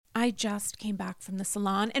I just came back from the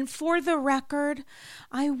salon, and for the record,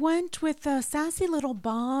 I went with a sassy little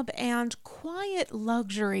bob and quiet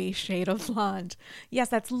luxury shade of blonde. Yes,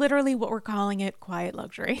 that's literally what we're calling it, quiet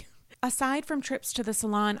luxury. Aside from trips to the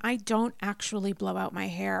salon, I don't actually blow out my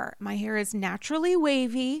hair. My hair is naturally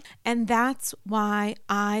wavy, and that's why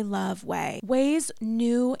I love Ouai. Ouai's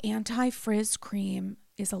new anti-frizz cream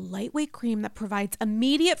is a lightweight cream that provides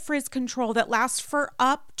immediate frizz control that lasts for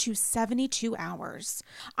up to 72 hours.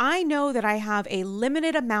 I know that I have a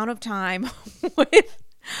limited amount of time with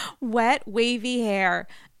wet, wavy hair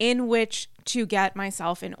in which to get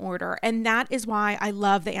myself in order. And that is why I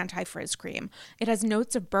love the anti-frizz cream. It has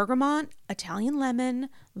notes of bergamot, Italian lemon,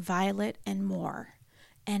 violet, and more.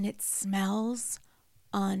 And it smells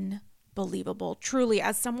unbelievable. Truly,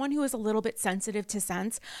 as someone who is a little bit sensitive to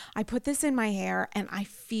scents, I put this in my hair and I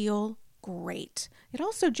feel great. It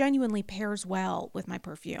also genuinely pairs well with my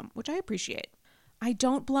perfume, which I appreciate. I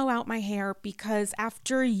don't blow out my hair because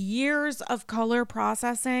after years of color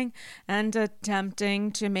processing and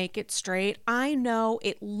attempting to make it straight, I know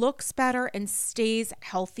it looks better and stays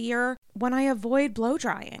healthier when I avoid blow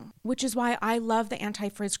drying, which is why I love the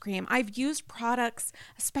anti-frizz cream. I've used products,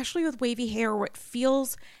 especially with wavy hair, where it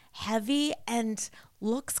feels heavy and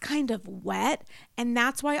looks kind of wet, and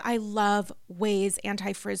that's why I love Ouai's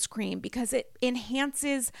anti-frizz cream, because it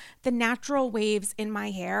enhances the natural waves in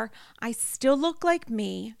my hair. I still look like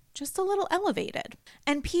me, just a little elevated.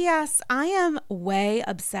 And P.S., I am way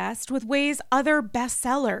obsessed with Ouai's other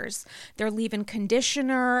bestsellers. Their leave-in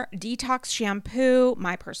conditioner, detox shampoo,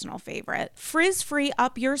 my personal favorite. Frizz-free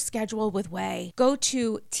up your schedule with Ouai. Go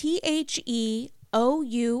to TheOuai.com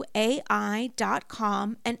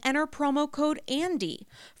and enter promo code Andy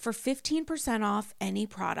for 15% off any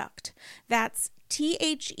product. That's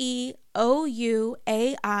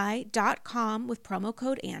TheOuai.com with promo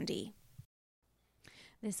code Andy.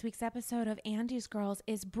 This week's episode of Andy's Girls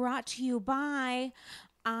is brought to you by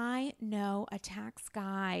I Know a Tax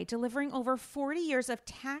Guy, delivering over 40 years of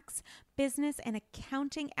tax, business, and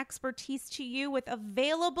accounting expertise to you with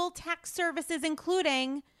available tax services,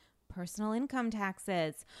 including personal income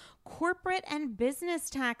taxes, corporate and business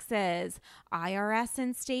taxes, IRS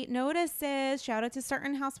and state notices. Shout out to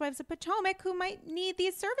certain housewives of Potomac who might need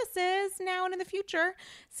these services now and in the future.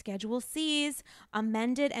 Schedule Cs,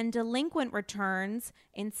 amended and delinquent returns,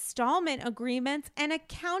 installment agreements, and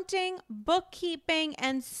accounting, bookkeeping,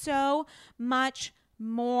 and so much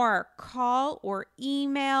more. Call or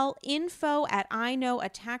email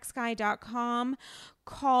info@iknowataxguy.com.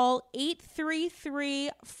 Call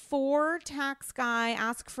 833-4TAX-GUY.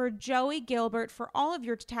 Ask for Joey Gilbert for all of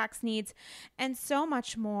your tax needs and so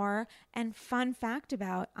much more. And fun fact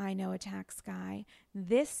about I Know a Tax Guy,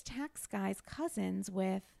 this tax guy's cousins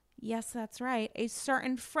with, yes, that's right, a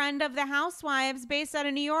certain friend of the housewives based out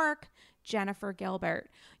of New York, Jennifer Gilbert.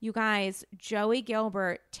 You guys, Joey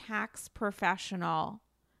Gilbert, tax professional,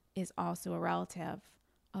 is also a relative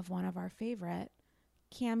of one of our favorite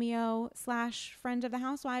cameo/friend of the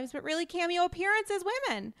housewives, but really cameo appearances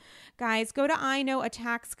women. Guys, go to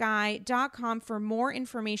iknowataxguy.com for more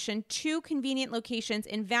information. 2 convenient locations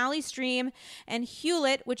in Valley Stream and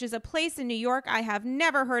Hewlett, which is a place in New York I have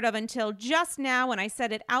never heard of until just now when I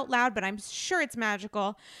said it out loud, but I'm sure it's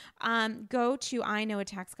magical. Go to I Know a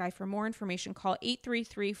Tax Guy for more information. Call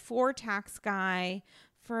 833-4TAX-GUY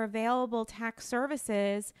for available tax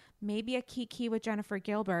services, maybe a kiki with Jennifer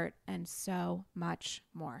Gilbert, and so much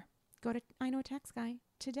more. Go to I Know a Tax Guy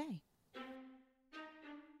today.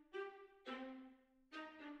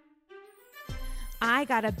 I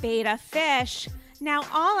got a beta fish. Now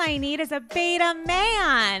all I need is a beta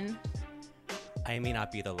man. I may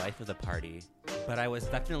not be the life of the party, but I was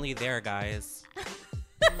definitely there, guys.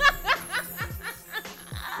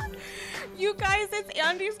 You guys, it's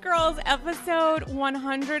Andy's Girls, episode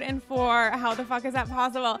 104. How the fuck is that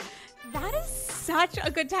possible? That is such a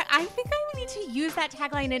good tag. I think I need to use that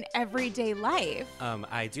tagline in everyday life.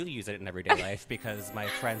 I do use it in everyday life because my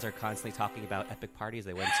friends are constantly talking about epic parties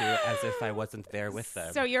they went to as if I wasn't there with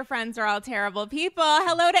them. So your friends are all terrible people.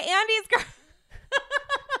 Hello to Andy's Girls.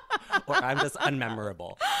 Or I'm just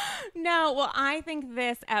unmemorable. No, well, I think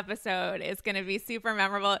this episode is going to be super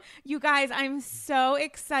memorable. You guys, I'm so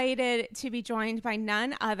excited to be joined by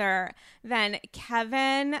none other than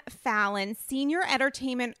Kevin Fallon, senior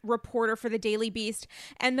entertainment reporter for the Daily Beast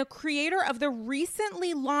and the creator of the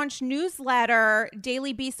recently launched newsletter,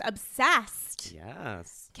 Daily Beast Obsessed.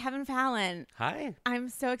 Yes. Kevin Fallon, Hi. I'm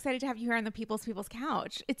so excited to have you here on the People's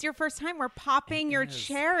Couch. It's your first time. We're popping your is.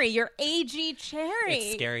 cherry, your AG cherry.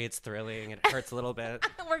 It's scary. It's thrilling. It hurts a little bit.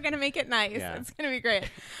 We're going to make it nice. Yeah. It's going to be great.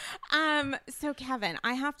 So Kevin,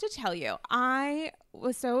 I have to tell you, I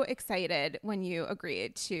was so excited when you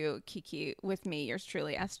agreed to Kiki with me, yours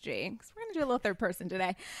truly, SG, because we're going to do a little third person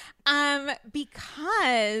today,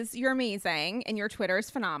 because you're amazing and your Twitter is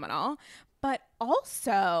phenomenal. But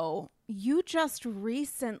also, you just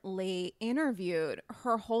recently interviewed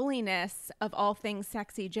Her Holiness of all things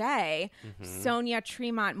Sexy J, Sonia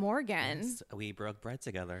Tremont Morgan, Yes, we broke bread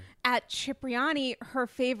together. at Cipriani, her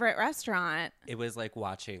favorite restaurant. It was like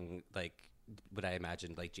watching like what I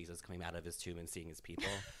imagined like Jesus coming out of his tomb and seeing his people.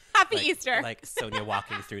 Happy Like- Easter. Like Sonia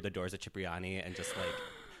walking through the doors of Cipriani and just like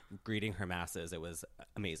greeting her masses. It was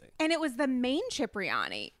amazing. And it was the main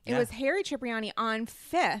Cipriani. It Yeah. was Harry Cipriani on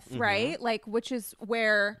 5th, right? Like, which is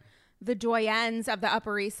where the doyens of the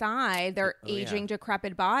Upper East Side, their Oh, yeah. aging,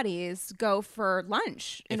 decrepit bodies, go for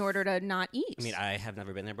lunch in order to not eat. I mean, I have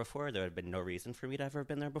never been there before. There had been no reason for me to ever have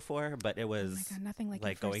been there before, but it was God, nothing like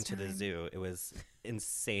your going first to the time. zoo. It was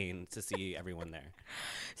insane to see everyone there.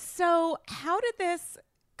 So, how did this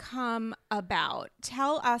come about?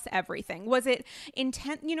 Tell us everything. Was it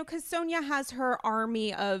intent? You know, because Sonia has her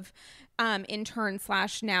army of interns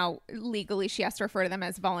 / now legally she has to refer to them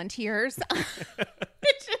as volunteers,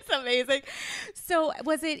 which is amazing. So,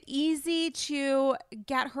 was it easy to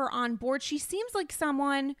get her on board? She seems like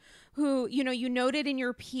someone who, you know, you noted in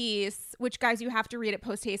your piece, which guys, you have to read it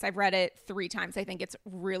post haste. I've read it 3 times. I think it's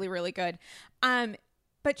really, really good.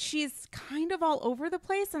 But she's kind of all over the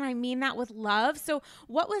place, and I mean that with love. So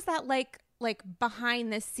what was that like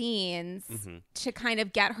behind the scenes to kind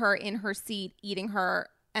of get her in her seat eating her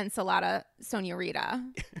ensalada Sonia Rita?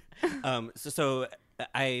 So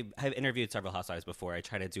I have interviewed several housewives before. I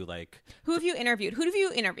try to do like Who have you interviewed?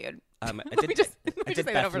 I me did, just- let me I just did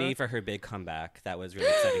say that over Bethany the- for her big comeback. That was really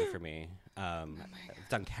exciting for me. I've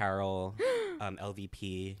done Carol,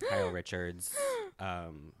 LVP, Kyle Richards.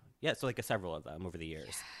 Yeah, so like several of them over the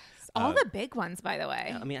years. All the big ones, by the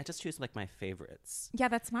way. I mean, I just choose like my favorites. Yeah,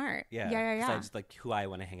 that's smart. Yeah, Yeah. So I just like who I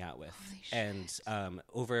want to hang out with. And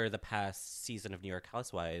over the past season of New York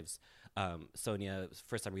Housewives, Sonia,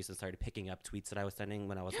 for some reason, started picking up tweets that I was sending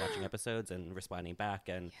when I was watching episodes and responding back.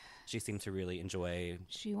 And she seemed to really enjoy.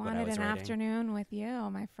 She what I wanted was an writing. afternoon with you,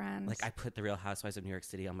 my friend. Like I put The Real Housewives of New York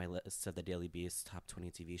City on my list of the Daily Beast top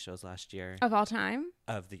 20 TV shows last year of all time,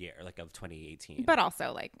 of the year, like of 2018. but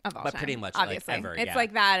also like of all But time. pretty much, like, obviously. ever, It's yeah.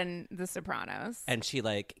 like that and The Sopranos. And she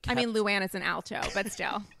like, I mean, kept- Luann's an alto, but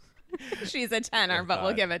still. She's a tenor, Oh, but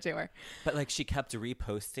we'll God. give it to her. but like she kept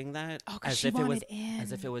reposting that Oh, 'cause as she if it was wanted in.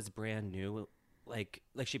 as if it was brand new. Like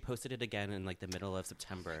she posted it again in like the middle of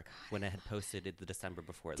September when I had posted it the December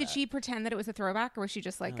before that. Did she pretend that it was a throwback, or was she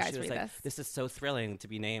just like, No, guys, she was read like, this? is so thrilling to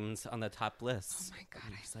be named on the top list. Oh my God,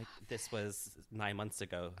 And she's like, this was 9 months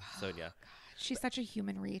ago, Sonia. She's such a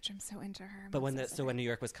human reach. I'm so into her. But I'm when so so when New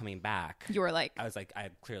York was coming back, you were like, I was like, I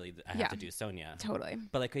Yeah. have to do Sonia. totally.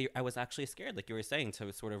 But like I was actually scared, like you were saying,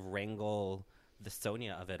 to sort of wrangle the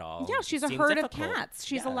Sonia of it all. Yeah, she's a seemed herd difficult. of cats.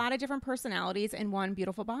 She's a Yeah. Mm-hmm. lot of different personalities in one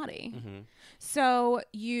beautiful body. So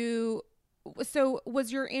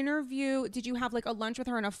was your interview, did you have like a lunch with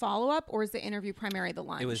her and a follow-up, or is the interview primarily the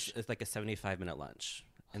lunch? It's like a 75-minute lunch,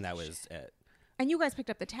 and that was it. And you guys picked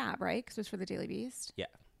up the tab, right? Because it was for the Daily Beast. Yeah,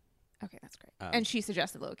 Okay, that's great. And she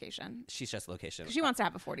suggested location. she's just location. She wants to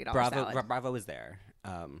have a $40 Bravo, salad. Bravo was there.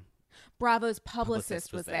 Bravo's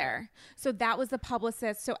publicist was was there. there. So that was the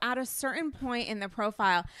publicist. So at a certain point in the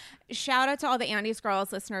profile, shout out to all the Andy's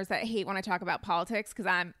Girls listeners that hate when I talk about politics, because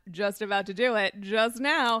I'm just about to do it just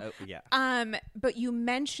now. Oh, yeah. But you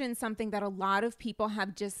mentioned something that a lot of people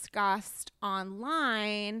have discussed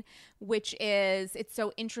online, which is it's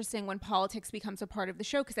so interesting when politics becomes a part of the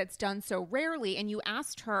show because it's done so rarely. And you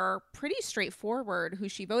asked her pretty straightforward who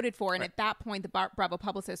she voted for. And at that point, the Bravo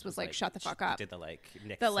publicist was like, shut the fuck up. Did the like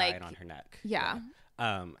Nick The, sign like- on her neck. Yeah.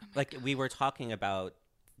 Like we were talking about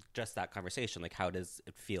just that conversation. Like, how does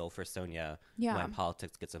it feel for Sonia Yeah. when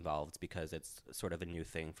politics gets involved? Because it's sort of a new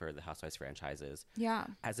thing for the Housewives franchises. Yeah.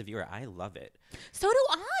 As a viewer, I love it. So do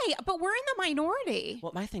I, but we're in the minority.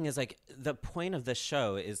 Well, my thing is like the point of this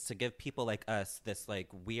show is to give people like us this like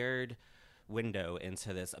weird window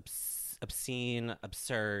into this obscene,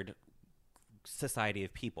 absurd society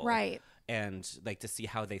of people. Right. And like to see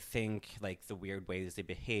how they think, like the weird ways they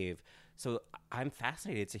behave. So I'm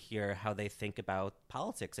fascinated to hear how they think about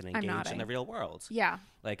politics and engage in nodding. the real world. Yeah.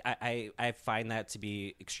 Like I find that to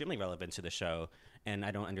be extremely relevant to the show. and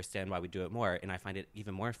I don't understand why we do it more. And I find it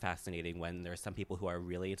even more fascinating when there are some people who are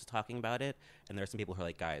really into talking about it, and there are some people who are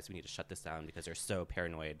like, guys, we need to shut this down because they're so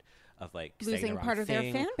paranoid of like losing part of their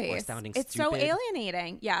fan base. Or sounding it's stupid. so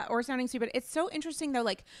alienating. Yeah, or sounding stupid. It's so interesting though,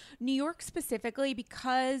 like New York specifically,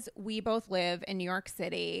 because we both live in New York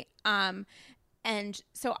City. And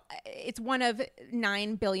so it's one of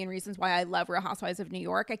 9 billion reasons why I love Real Housewives of New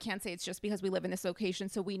York. I can't say it's just because we live in this location.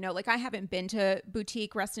 So we know, like, I haven't been to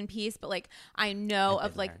Boutique, rest in peace, but like, I know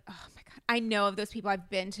of like, oh my God, I know of those people. I've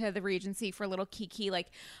been to the Regency for Little Kiki. Like,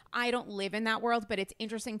 I don't live in that world, but it's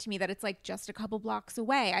interesting to me that it's like just a couple blocks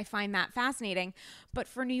away. I find that fascinating. But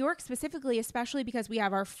for New York specifically, especially because we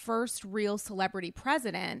have our first real celebrity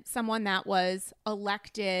president, someone that was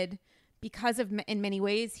elected because of, in many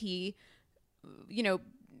ways, he, you know,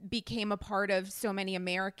 became a part of so many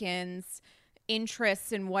Americans'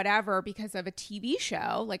 interests and whatever because of a TV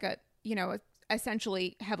show, like a, you know,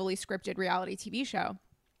 essentially heavily scripted reality TV show.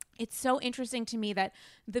 It's so interesting to me that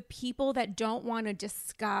the people that don't want to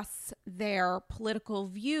discuss their political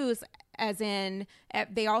views, as in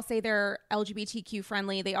they all say they're LGBTQ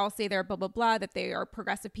friendly, they all say they're blah, blah, blah, that they are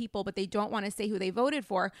progressive people, but they don't want to say who they voted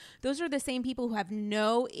for. Those are the same people who have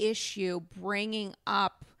no issue bringing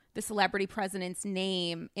up the celebrity president's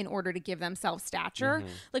name in order to give themselves stature.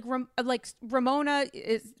 Like Ramona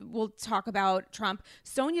we'll talk about Trump.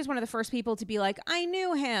 Sonia is one of the first people to be like, I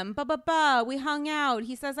knew him, we hung out.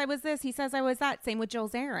 He says I was this, he says I was that. Same with Jill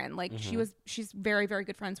Zarin. Like she's very, very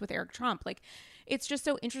good friends with Eric Trump. Like it's just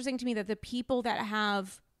so interesting to me that the people that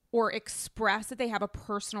have or express that they have a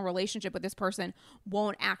personal relationship with this person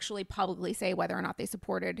won't actually publicly say whether or not they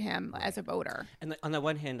supported him as a voter. And on the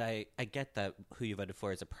one hand, I get that who you voted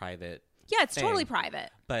for is a private Yeah, it's thing, totally private.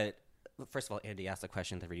 But first of all, Andy asked a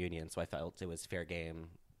question at the reunion, so I felt it was fair game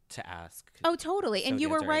to ask. Oh, totally. And So you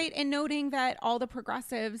the were answer- right in noting that all the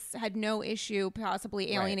progressives had no issue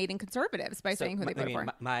possibly alienating conservatives by saying who they voted for.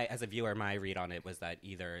 My as a viewer, my read on it was that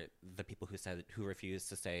either the people who refused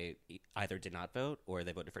to say either did not vote or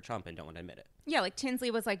they voted for Trump and don't want to admit it. Yeah, like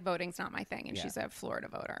Tinsley was like, voting's not my thing, and Yeah. she's a Florida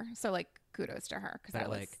voter. So like, kudos to her. But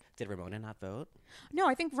like, did Ramona not vote? No,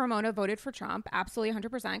 I think Ramona voted for Trump, absolutely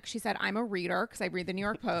 100%. She said, I'm a reader because I read the New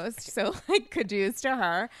York Post. So like, kudos to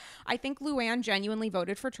her. I think Luann genuinely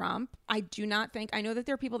voted for Trump. I do not think, I know that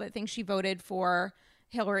there are people that think she voted for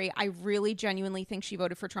Hillary. I really genuinely think she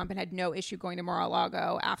voted for Trump and had no issue going to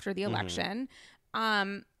Mar-a-Lago after the election.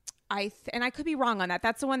 And I could be wrong on that.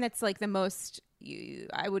 That's the one that's like the most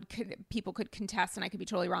people could contest, and I could be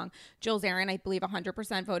totally wrong. Jill Zarin, I believe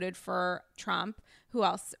 100% voted for Trump. Who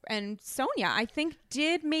else? And Sonia, I think,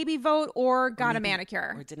 did maybe vote or got a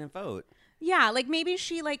manicure. Or didn't vote. Yeah, like maybe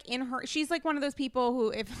she she's like one of those people who,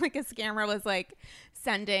 if like a scammer was like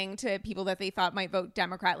sending to people that they thought might vote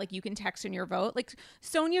Democrat, like you can text in your vote. Like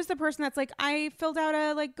Sonia's the person that's like, I filled out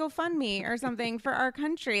a like GoFundMe or something for our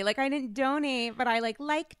country. Like I didn't donate, but I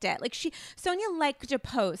liked it. Like Sonia liked a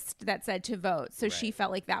post that said to vote. So she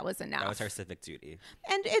felt like that was enough. That was her civic duty.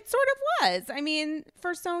 And it sort of was. I mean,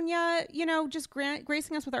 for Sonia, you know, just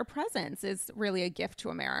gracing us with our presence is really a gift to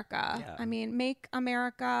America. Yeah. I mean, make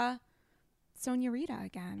America Sonia Rita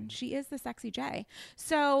again. She is the sexy J.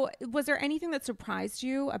 So was there anything that surprised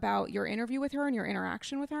you about your interview with her and your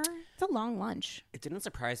interaction with her? It's a long lunch. It didn't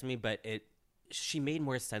surprise me, but she made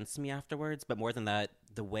more sense to me afterwards. But more than that,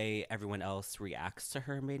 the way everyone else reacts to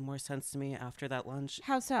her made more sense to me after that lunch.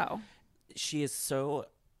 How so? She is so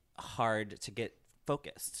hard to get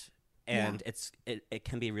focused. And it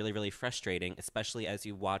can be really, really frustrating, especially as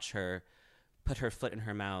you watch her put her foot in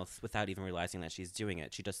her mouth without even realizing that she's doing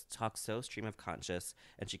it. She just talks so stream of conscious,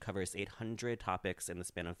 and she covers 800 topics in the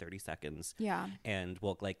span of 30 seconds. Yeah. And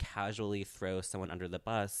will like casually throw someone under the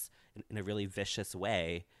bus in a really vicious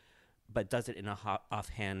way, but does it in a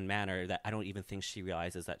offhand manner that I don't even think she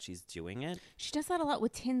realizes that she's doing it. She does that a lot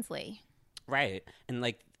with Tinsley. Right. And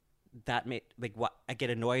like that made like what I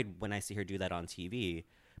get annoyed when I see her do that on TV.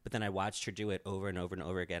 But then I watched her do it over and over and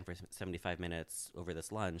over again for 75 minutes over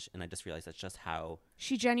this lunch, and I just realized that's just how...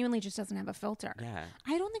 She genuinely just doesn't have a filter. Yeah.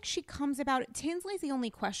 I don't think she comes about it. Tinsley's the only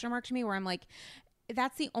question mark to me where I'm like,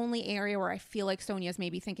 that's the only area where I feel like Sonia's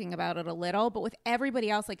maybe thinking about it a little. But with everybody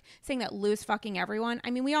else, like saying that Lou's fucking everyone,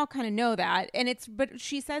 I mean, we all kind of know that. But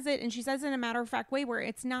she says it, and she says it in a matter-of-fact way where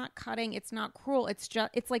it's not cutting, it's not cruel. It's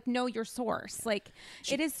like, know your source. Like,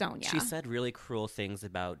 it is Sonia. She said really cruel things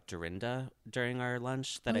about Dorinda during our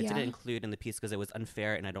lunch that I didn't include in the piece because it was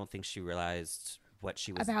unfair, and I don't think she realized what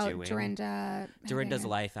she was about doing. Dorinda's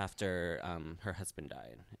life after her husband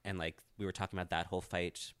died, and like we were talking about that whole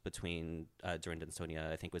fight between Dorinda and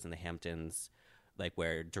Sonia. I think it was in the Hamptons, like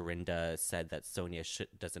where Dorinda said that Sonia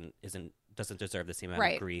doesn't deserve the same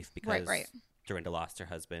amount of grief because Dorinda lost her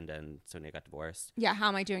husband and Sonia got divorced. Yeah, how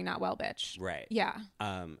am I doing? Not well, bitch. Right. Yeah.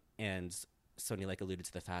 And Sonia like alluded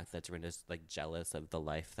to the fact that Dorinda's like jealous of the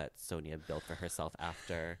life that Sonia built for herself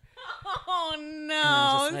after. Oh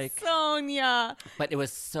no, like, Sonia. But it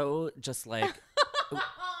was so just like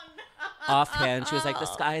offhand. She was like, the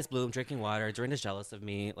sky is blue, I'm drinking water. Dorinda's jealous of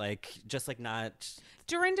me. Like, just like not.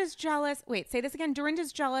 Dorinda's jealous. Wait, say this again.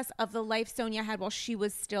 Dorinda's jealous of the life Sonia had while she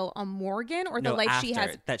was still a Morgan, or the life she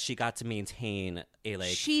has that she got to maintain a like.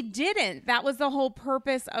 She didn't. That was the whole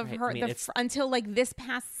purpose of right. her I mean, until like this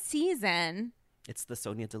past season. It's the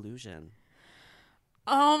Sonia delusion.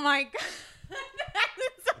 Oh my god, that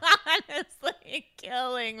is honestly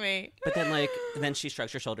killing me. But then she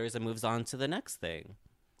shrugs her shoulders and moves on to the next thing.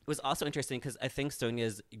 It was also interesting because I think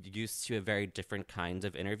Sonia's used to a very different kind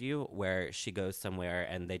of interview where she goes somewhere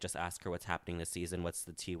and they just ask her what's happening this season, what's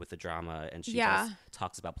the tea with the drama, and she just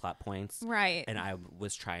talks about plot points. Right. And I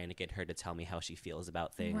was trying to get her to tell me how she feels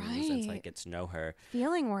about things right. and to like get to know her.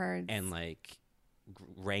 Feeling words. And like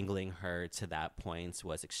wrangling her to that point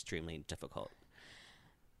was extremely difficult.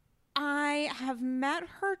 I have met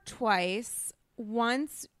her twice.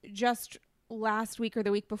 Once just last week or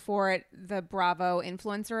the week before at the Bravo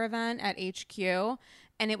influencer event at HQ,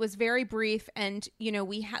 and it was very brief, and you know,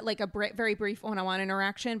 we had like a very brief one-on-one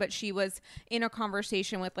interaction, but she was in a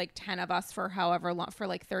conversation with like 10 of us for however long, for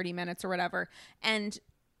like 30 minutes or whatever, and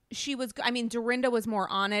she was, I mean, Dorinda was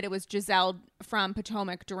more on it. It was Giselle from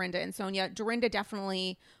Potomac, Dorinda and Sonia. Dorinda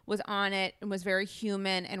definitely was on it and was very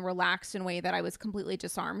human and relaxed in a way that I was completely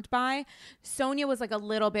disarmed by. Sonia was like a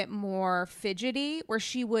little bit more fidgety, where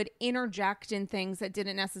she would interject in things that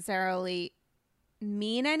didn't necessarily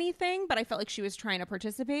mean anything, but I felt like she was trying to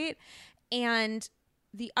participate. And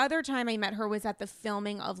the other time I met her was at the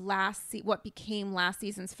filming of what became last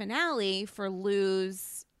season's finale for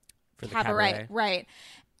Lou's Cabaret. Right.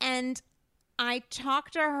 And I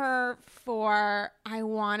talked to her for, I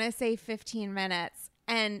want to say 15 minutes.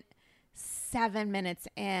 And 7 minutes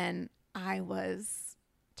in, I was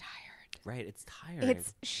tired. Right. It's tiring.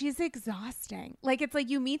 She's exhausting. Like, it's like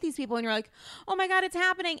you meet these people and you're like, oh my God, it's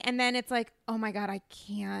happening. And then it's like, oh my God, I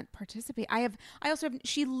can't participate.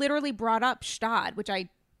 She literally brought up Gstaad, which I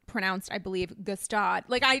pronounced, I believe, Gstaad.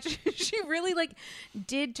 Like, she really like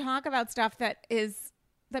did talk about stuff that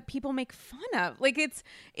people make fun of. Like, it's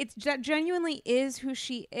that genuinely is who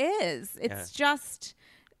she is. It's just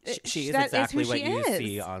she is exactly what you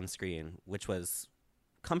see on screen, which was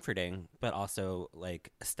comforting, but also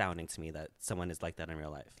like astounding to me that someone is like that in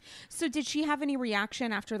real life. So did she have any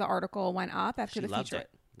reaction after the article went up after the feature?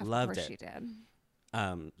 Loved it. She did.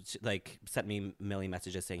 She, like, sent me a million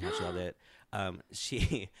messages saying how she loved it.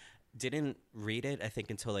 She didn't read it, I think,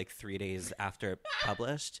 until like 3 days after it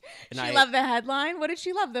published. And she loved the headline. What did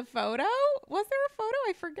she love? The photo? Was there a photo?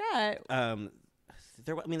 I forget.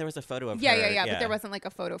 There was a photo of her. Yeah, but there wasn't like a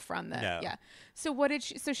photo from the. No. Yeah. So what did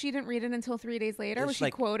she? So she didn't read it until 3 days later. Was she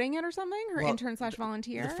like, quoting it or something? Her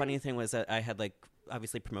intern/volunteer. The funny thing was that I had like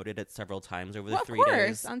obviously promoted it several times over the 3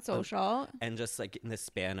 days on social, and just like in the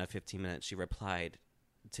span of 15 minutes, she replied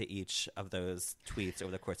to each of those tweets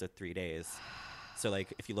over the course of 3 days. So,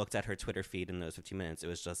 like, if you looked at her Twitter feed in those 15 minutes, it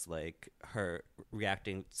was just, like, her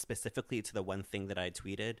reacting specifically to the one thing that I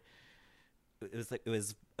tweeted. It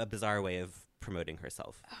was a bizarre way of promoting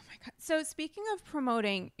herself. Oh, my God. So, speaking of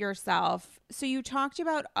promoting yourself, so you talked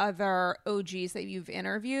about other OGs that you've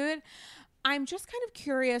interviewed. I'm just kind of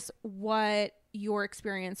curious what your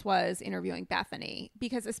experience was interviewing Bethany,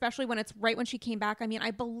 because especially when it's right when she came back. I mean,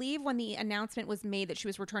 I believe when the announcement was made that she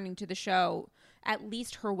was returning to the show, at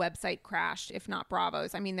least her website crashed, if not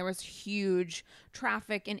Bravo's. I mean, there was huge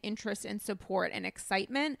traffic and interest and support and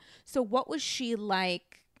excitement. So what was she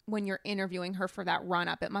like when you're interviewing her for that run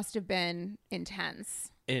up? It must have been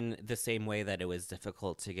intense. In the same way that it was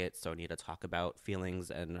difficult to get Sonia to talk about feelings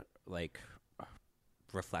and like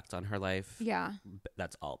reflect on her life. Yeah.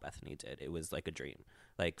 That's all Bethany did. It was like a dream.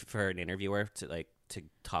 Like for an interviewer to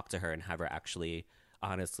talk to her and have her actually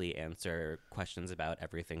honestly answer questions about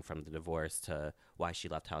everything from the divorce to why she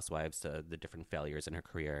left Housewives to the different failures in her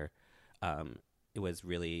career. It was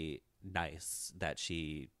really nice that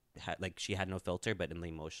she had no filter, but in the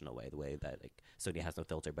emotional way, the way that like Sonia has no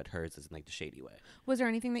filter, but hers is in like the shady way. Was there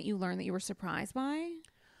anything that you learned that you were surprised by?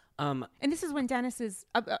 And this is when Dennis is,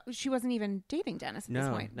 she wasn't even dating Dennis at this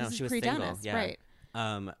point. No, she was pre-Dennis, single. Yeah.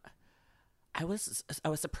 Right. I was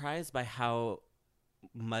surprised by how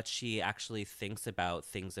much she actually thinks about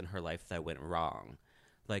things in her life that went wrong.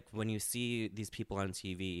 Like when you see these people on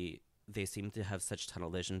TV, they seem to have such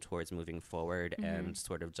tunnel vision towards moving forward and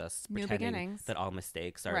sort of just New pretending beginnings. that all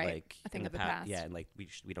mistakes are Right. like a thing of the past. Yeah, and like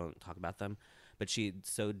we don't talk about them. But she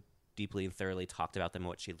so deeply and thoroughly talked about them and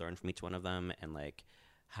what she learned from each one of them, and like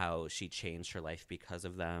how she changed her life because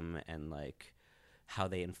of them, and like how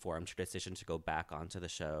they informed her decision to go back onto the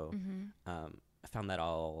show. I found that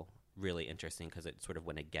all really interesting because it sort of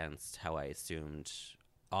went against how I assumed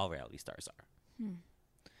all reality stars are.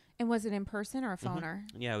 And was it in person or a phoner?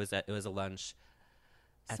 Yeah, it was a lunch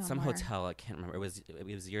at some Somewhere. hotel. I can't remember. It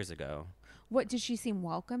was years ago. What did she seem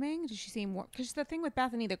welcoming? Did she seem because the thing with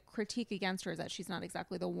Bethany, the critique against her is that she's not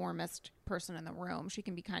exactly the warmest person in the room. She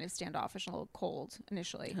can be kind of standoffish and a little cold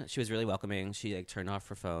initially. She was really welcoming. She like turned off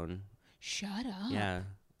her phone. Shut up. Yeah.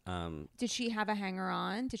 Did she have a hanger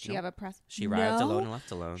on? Did she Nope. have a press? She arrived No? alone and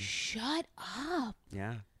left alone. Shut up.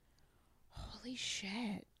 Yeah. Holy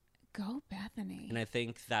shit. Go Bethany. And I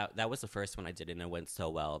think that was the first one I did, and it went so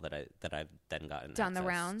well that I've then gotten Done the access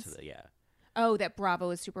rounds? to yeah. Oh, that Bravo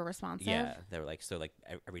is super responsive? Yeah, they were like, so like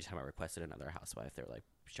every time I requested another housewife, they were like,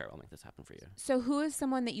 sure, I'll make this happen for you. So who is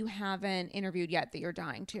someone that you haven't interviewed yet that you're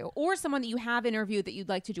dying to? Or someone that you have interviewed that you'd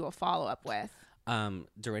like to do a follow-up with?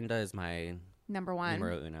 Dorinda is my Number one.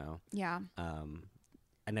 numero uno. Yeah.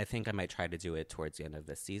 And I think I might try to do it towards the end of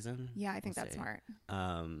this season. Yeah, I think We'll that's see. smart.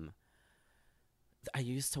 I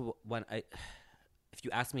used to if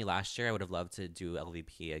you asked me last year, I would have loved to do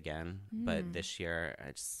LVP again, but this year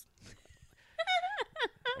I just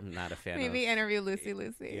I'm not a fan. Maybe of, interview Lucy.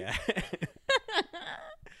 Yeah.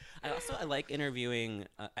 I like interviewing.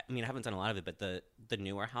 I mean, I haven't done a lot of it, but the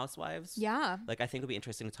newer housewives. Yeah, Like, I think it would be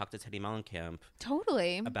interesting to talk to Teddy Mellencamp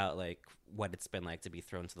totally. about like what it's been like to be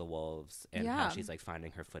thrown to the wolves and Yeah. how she's like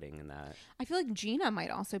finding her footing in that. I feel like Gina might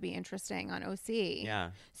also be interesting on OC.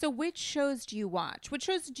 Yeah. So which shows do you watch? Which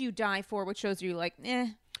shows do you die for? Which shows are you like,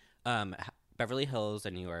 Beverly Hills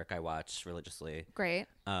and New York, I watch religiously. great.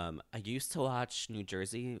 I used to watch New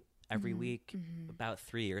Jersey every week. About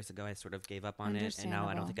 3 years ago, I sort of gave up on it, and now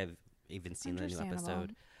I don't think I've even seen the new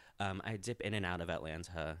episode. I dip in and out of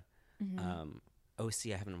Atlanta.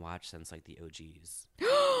 OC, I haven't watched since like the OGs.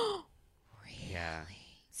 Really? Yeah.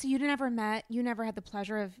 So you never had the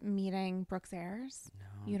pleasure of meeting Brooks Ayers?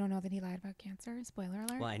 No. You don't know that he lied about cancer? Spoiler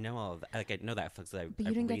alert. Well, I know all of that. Like, I know that because But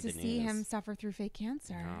you didn't get to see him suffer through fake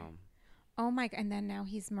cancer. No. Oh my! And then now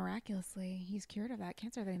he's cured of that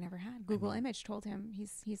cancer that he never had. Google Image told him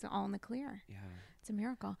he's all in the clear. Yeah. It's a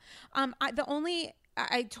miracle.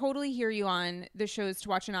 I totally hear you on the shows to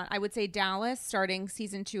watch or not. I would say Dallas, starting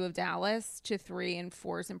season 2 of Dallas to 3 and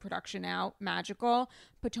 4 is in production now. Magical.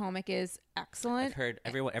 Potomac is excellent. I've heard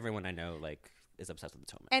everyone I know like is obsessed with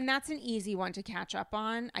Potomac. And that's an easy one to catch up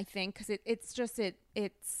on, I think, because it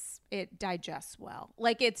digests well.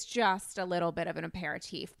 Like, it's just a little bit of an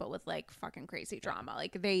aperitif, but with like fucking crazy drama.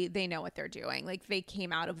 Like they know what they're doing. Like they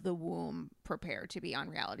came out of the womb prepared to be on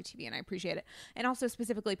reality TV, and I appreciate it. And also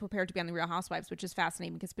specifically prepared to be on the Real Housewives, which is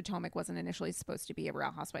fascinating because Potomac wasn't initially supposed to be a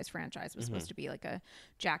Real Housewives franchise. It was supposed to be like a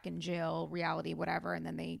Jack and Jill reality, whatever. And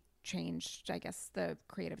then they changed, I guess, the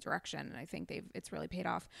creative direction, and I think it's really paid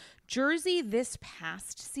off. Jersey this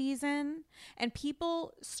past season, and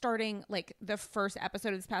people starting like the first episode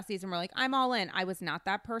of this past season were like, I'm all in. I was not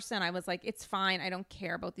that person. I was like, it's fine. I don't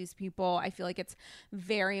care about these people. I feel like it's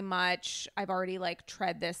very much, I've already like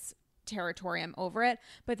tread this territory. I'm over it.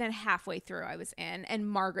 But then halfway through I was in, and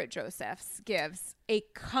Margaret Josephs gives a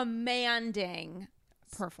commanding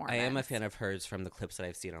performance. I am a fan of hers from the clips that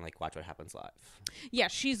I've seen on like Watch What Happens Live. Yeah,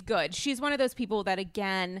 she's good. She's one of those people that,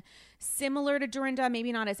 again, similar to Dorinda,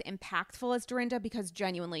 maybe not as impactful as Dorinda because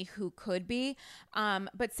genuinely who could be,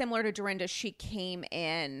 but similar to Dorinda, she came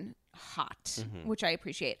in hot, which I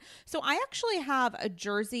appreciate. So I actually have a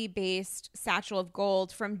Jersey-based satchel of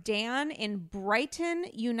gold from Dan in Brighton,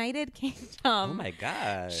 United Kingdom. Oh my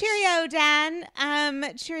gosh. Cheerio,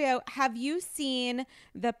 Dan. Cheerio. Have you seen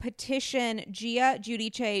the petition Gia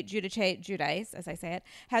Giudice, as I say it,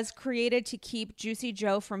 has created to keep Juicy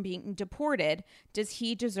Joe from being deported? Does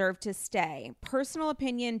he deserve to stay? Personal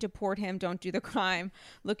opinion, deport him, don't do the crime.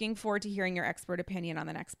 Looking forward to hearing your expert opinion on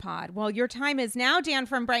the next pod. Well, your time is now, Dan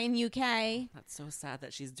from Brighton, UK. That's so sad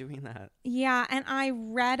that she's doing that. Yeah, and I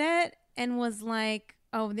read it and was like,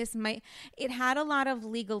 oh, it had a lot of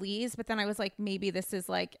legalese, but then I was like, maybe this is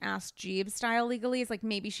like Ask Jeeves style legalese. Like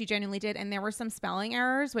maybe she genuinely did. And there were some spelling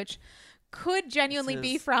errors, which could genuinely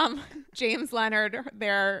be from James Leonard,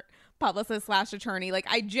 their publicist / attorney. Like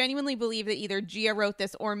I genuinely believe that either Gia wrote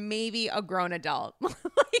this or maybe a grown adult.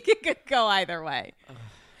 Like it could go either way.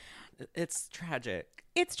 It's tragic.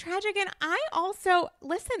 It's tragic. And I also,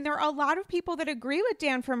 listen, there are a lot of people that agree with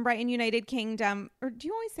Dan from Brighton, United Kingdom. Or do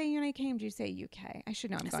you always say United Kingdom? Do you say UK? I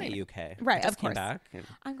should know. I say UK. Right, I just of course. Came back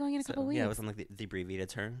I'm going in a couple weeks. Yeah, it was on like the abbreviated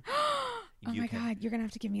term. Oh my God, you're gonna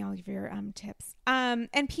have to give me all of your tips. And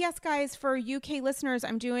P.S. guys, for UK listeners,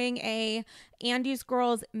 I'm doing a Andy's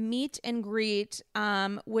Girls meet and greet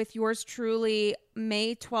with yours truly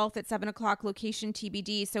May 12th at 7:00, location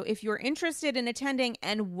TBD. So if you're interested in attending,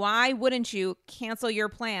 and why wouldn't you cancel your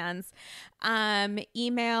plans,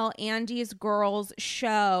 email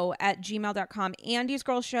andysgirlsshow@gmail.com.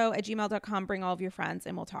 andysgirlsshow@gmail.com. Bring all of your friends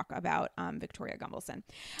and we'll talk about Victoria Gumbelson.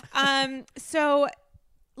 So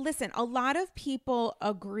listen, a lot of people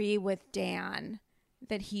agree with Dan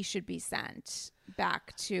that he should be sent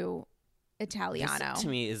back to Italiano. This, to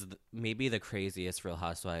me, is maybe the craziest Real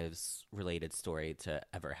Housewives related story to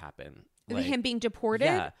ever happen. Him being deported?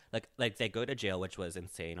 Yeah. Like they go to jail, which was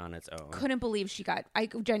insane on its own. Couldn't believe I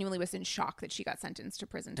genuinely was in shock that she got sentenced to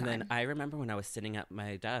prison time. And then I remember when I was sitting at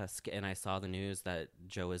my desk and I saw the news that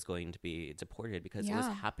Joe was going to be deported because it was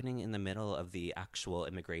happening in the middle of the actual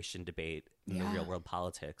immigration debate in the real world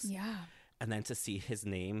politics. Yeah. And then to see his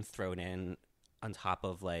name thrown in on top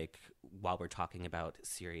of while we're talking about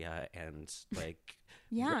Syria and Juicy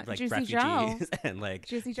refugees Joe. and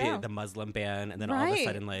Juicy Joe. the Muslim ban, and then all of a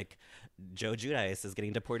sudden Joe Giudice is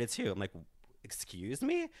getting deported too. I'm like, excuse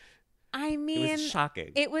me? I mean, it was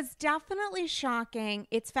shocking. It was definitely shocking.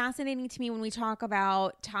 It's fascinating to me when we talk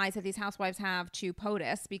about ties that these housewives have to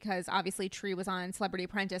POTUS, because obviously Tree was on Celebrity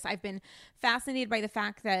Apprentice. I've been fascinated by the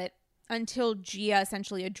fact that until Gia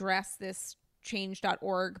essentially addressed this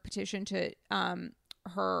change.org petition to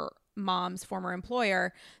her mom's former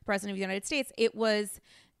employer, the President of the United States, it was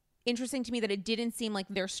interesting to me that it didn't seem like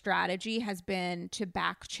their strategy has been to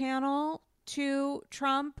back channel to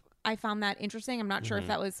Trump. I found that interesting. I'm not sure if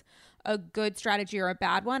that was a good strategy or a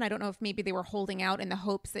bad one. I don't know if maybe they were holding out in the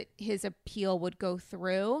hopes that his appeal would go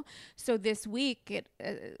through. So this week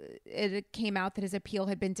it came out that his appeal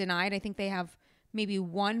had been denied. I think they have maybe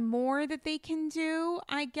one more that they can do,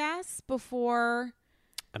 I guess, before.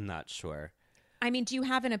 I'm not sure. I mean, do you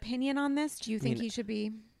have an opinion on this? Do you think he should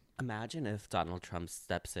be? Imagine if Donald Trump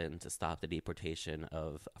steps in to stop the deportation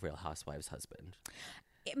of a Real Housewives' husband.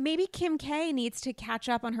 Maybe Kim K needs to catch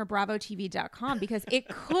up on her BravoTV.com, because it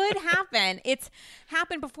could happen. It's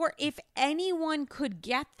happened before. If anyone could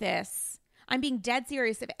get this, I'm being dead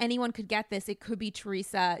serious. If anyone could get this, it could be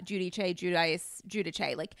Teresa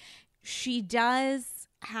Giudice. Like, she does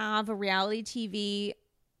have a reality TV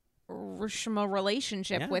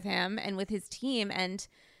relationship with him and with his team, and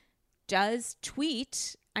does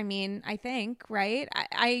tweet. I mean, I think, right?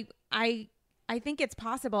 I think it's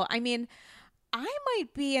possible. I mean, I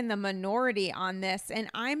might be in the minority on this, and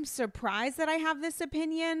I'm surprised that I have this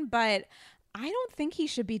opinion, but I don't think he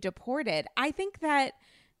should be deported. I think that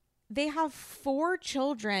they have 4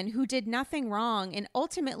 children who did nothing wrong, and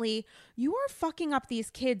ultimately, you are fucking up these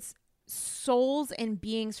kids' souls and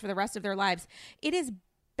beings for the rest of their lives. It is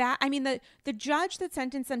bad. I mean, the judge that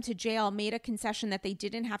sentenced them to jail made a concession that they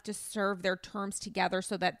didn't have to serve their terms together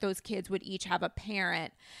so that those kids would each have a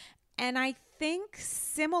parent. And I think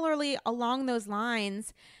similarly along those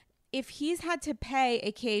lines, if he's had to pay,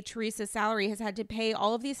 aka Teresa's salary has had to pay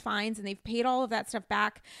all of these fines, and they've paid all of that stuff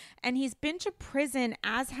back, and he's been to prison,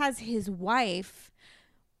 as has his wife,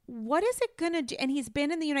 what is it going to do? And he's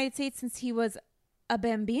been in the United States since he was a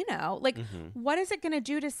bambino. Like, what is it going to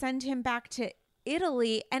do to send him back to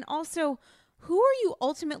Italy? And also, who are you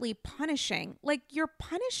ultimately punishing? Like, you're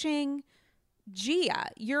punishing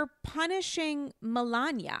Gia, you're punishing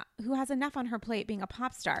Melania, who has enough on her plate being a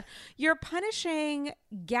pop star. You're punishing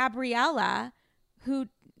Gabriella, who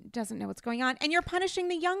doesn't know what's going on, and you're punishing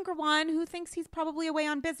the younger one who thinks he's probably away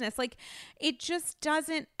on business. Like, it just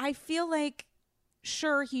doesn't. I feel like,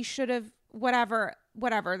 sure, he should have whatever.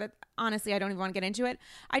 That, honestly, I don't even want to get into it.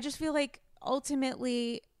 I just feel like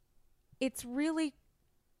ultimately, it's really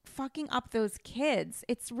fucking up those kids.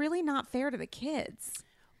 It's really not fair to the kids.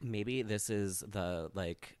 Maybe this is the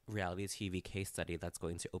reality TV case study that's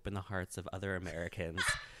going to open the hearts of other Americans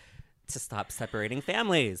to stop separating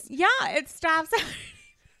families. Yeah, it stops.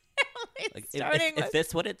 If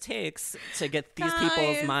this what it takes to get these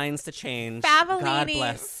people's minds to change, Favellini God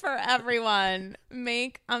bless. For everyone.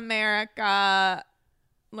 Make America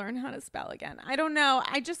learn how to spell again. I don't know.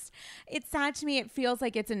 It's sad to me. It feels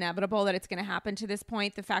like it's inevitable that it's going to happen to this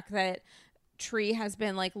point. The fact that Tree has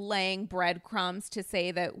been laying breadcrumbs to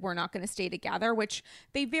say that we're not going to stay together, which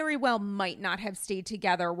they very well might not have stayed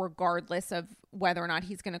together regardless of whether or not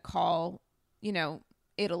he's going to call,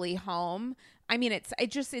 Italy home. I mean, it's a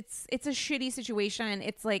shitty situation.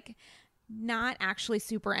 It's not actually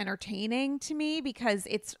super entertaining to me because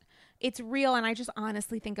it's real. And I just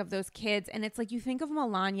honestly think of those kids, and it's you think of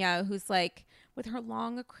Melania, who's with her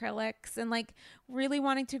long acrylics and really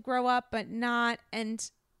wanting to grow up, but not. And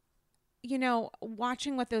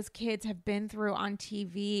watching what those kids have been through on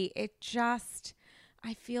TV,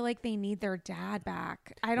 I feel like they need their dad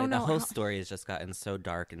back. I don't know. The whole story has just gotten so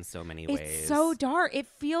dark in so many ways. It's so dark. It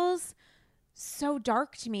feels so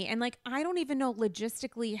dark to me. And like, I don't even know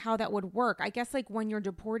logistically how that would work. I guess like when you're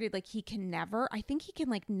deported, like I think he can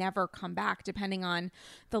like never come back depending on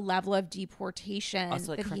the level of deportation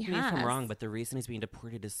also, like, that he correct me has. if I'm wrong, but the reason he's being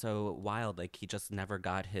deported is so wild. Like he just never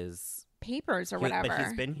got his papers or whatever. But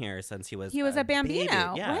he's been here since he was a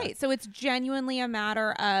bambino, yeah. Right? So it's genuinely a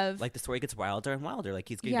matter of like the story gets wilder and wilder. Like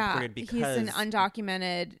he's getting deported because he's an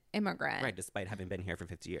undocumented immigrant, right? Despite having been here for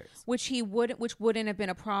 50 years, which wouldn't have been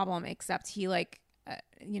a problem, except he like.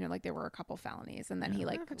 Like there were a couple felonies and then he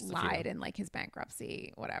like lied in like his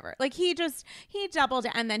bankruptcy, whatever. Like he doubled,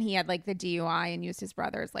 and then he had like the DUI and used his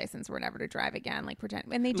brother's license or whatever to drive again, like pretend.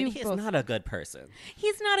 And he's not a good person.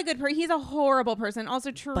 He's not a good person. He's a horrible person.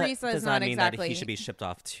 Also, Teresa is not exactly. That he should be shipped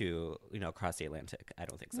off to across the Atlantic. I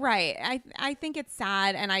don't think so. Right. I think it's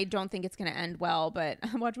sad, and I don't think it's going to end well. But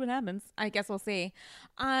watch what happens. I guess we'll see.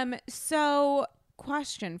 So,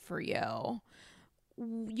 question for you.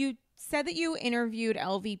 You said that you interviewed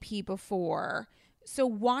LVP before. So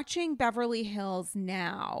watching Beverly Hills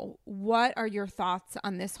now, what are your thoughts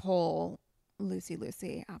on this whole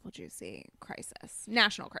Lucy Apple Juicy crisis,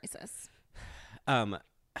 national crisis?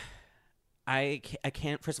 I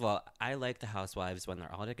can't. First of all, I like the housewives when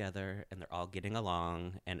they're all together and they're all getting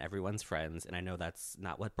along and everyone's friends. And I know that's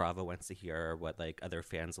not what Bravo wants to hear or what like other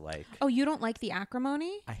fans like. Oh, you don't like the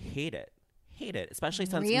acrimony? I hate it, especially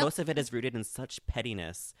since most of it is rooted in such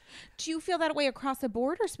pettiness. Do you feel that way across the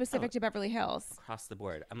board or specific to Beverly Hills? Across the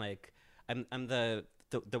board. I'm the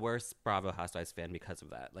worst Bravo Housewives fan because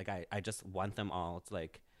of that. Like I just want them all to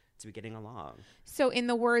be getting along. So in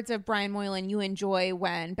the words of Brian Moylan, you enjoy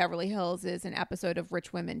when Beverly Hills is an episode of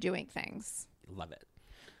rich women doing things. Love it.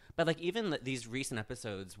 But like even these recent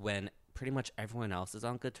episodes when pretty much everyone else is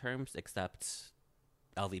on good terms except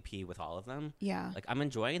LVP with all of them. Yeah. Like I'm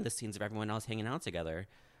enjoying the scenes of everyone else hanging out together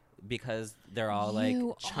because they're all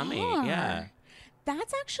chummy. Are. Yeah.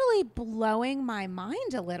 That's actually blowing my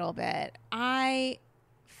mind a little bit. I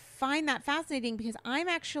find that fascinating because I'm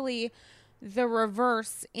actually the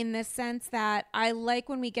reverse in the sense that I like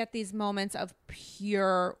when we get these moments of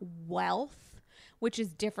pure wealth, which is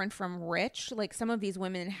different from rich. Like some of these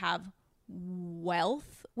women have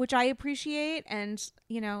wealth, which I appreciate and,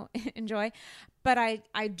 enjoy. But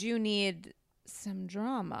I do need some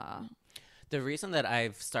drama. The reason that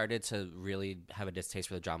I've started to really have a distaste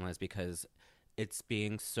for the drama is because it's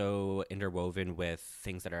being so interwoven with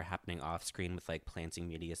things that are happening off screen with like planting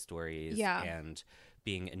media stories and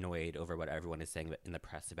being annoyed over what everyone is saying in the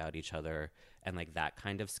press about each other and like that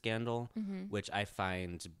kind of scandal, which I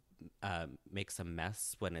find makes a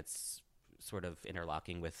mess when it's sort of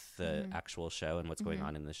interlocking with the actual show and what's going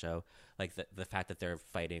on in the show. Like the fact that they're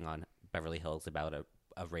fighting on Beverly Hills about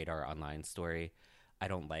a Radar Online story. I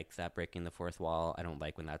don't like that breaking the fourth wall. I don't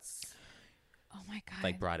like when that's oh my God,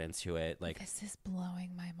 like brought into it. Like this is blowing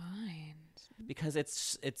my mind because it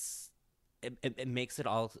makes it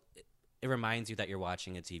all. It reminds you that you're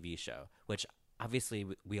watching a TV show, which obviously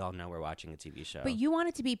we all know we're watching a TV show. But you want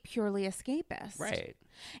it to be purely escapist. Right.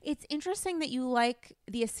 It's interesting that you like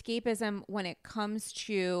the escapism when it comes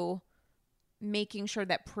to making sure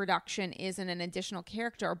that production isn't an additional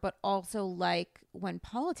character, but also like when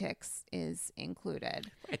politics is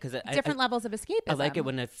included. Right, because different levels of escapism. I like it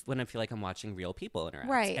when I feel like I'm watching real people interact.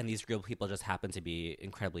 Right. And these real people just happen to be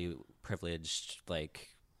incredibly privileged, like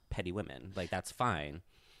petty women. Like that's fine.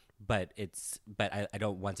 But I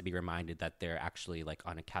don't want to be reminded that they're actually like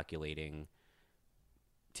on a calculating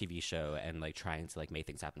TV show and like trying to like make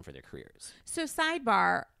things happen for their careers. So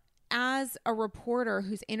sidebar, as a reporter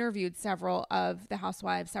who's interviewed several of the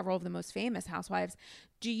housewives, several of the most famous housewives,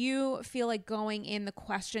 do you feel like going in the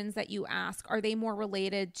questions that you ask, are they more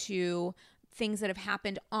related to things that have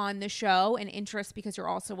happened on the show and interest because you're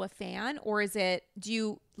also a fan? Or do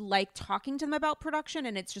you like talking to them about production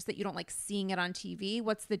and it's just that you don't like seeing it on TV?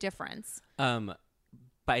 What's the difference?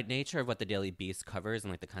 By nature of what the Daily Beast covers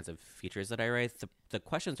and like the kinds of features that I write, the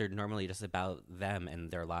questions are normally just about them and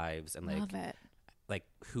their lives and Love it. like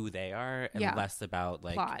who they are and less about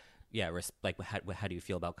like plot. Like how do you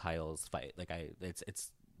feel about Kyle's fight? Like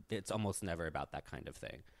it's almost never about that kind of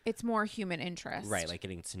thing. It's more human interest. Right, like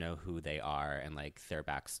getting to know who they are and like their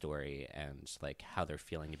backstory and like how they're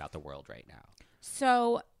feeling about the world right now.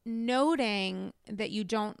 So noting that you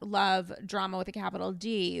don't love drama with a capital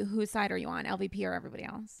D, whose side are you on, LVP or everybody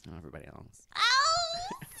else? Everybody else. Oh,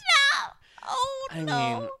 stop. Oh, I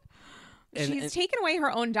no. mean, She's taken away her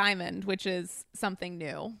own diamond, which is something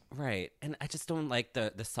new. Right. And I just don't like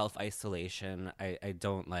the self-isolation. I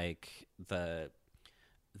don't like the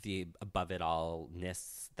above it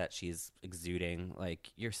all-ness that she's exuding.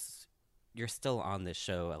 Like, you're still on this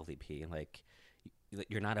show, LVP. Like,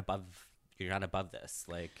 you're not above this.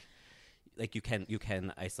 Like you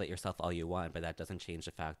can isolate yourself all you want, but that doesn't change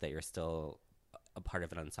the fact that you're still a part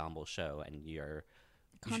of an ensemble show, and you're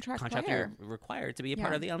player. required to be a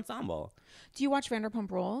part of the ensemble. Do you watch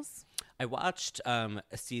Vanderpump Rules? I watched a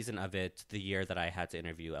season of it the year that I had to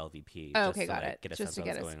interview LVP. Oh, okay, got it. Get a just sense of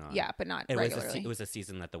what's going on. Yeah, but not regularly. It was a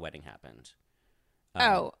season that the wedding happened.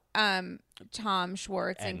 Tom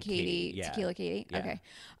Schwartz and Katie, Tequila Katie. Yeah.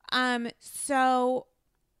 Okay. So,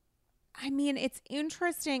 I mean, it's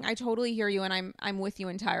interesting. I totally hear you, and I'm with you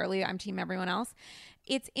entirely. I'm team everyone else.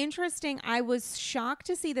 It's interesting. I was shocked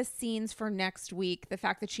to see the scenes for next week. The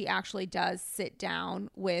fact that she actually does sit down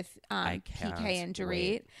with PK and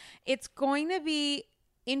Dorit. It's going to be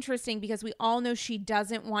interesting because we all know she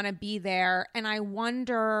doesn't want to be there. And I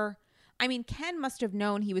wonder, I mean, Ken must have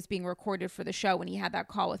known he was being recorded for the show when he had that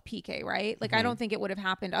call with PK, right? Like, I don't think it would have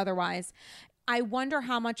happened otherwise. I wonder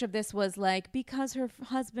how much of this was like because her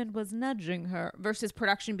husband was nudging her versus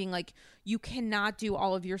production being like, you cannot do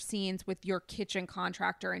all of your scenes with your kitchen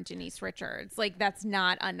contractor and Denise Richards. Like, that's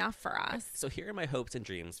not enough for us. So here are my hopes and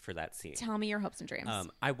dreams for that scene. Tell me your hopes and dreams.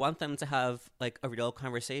 I want them to have like a real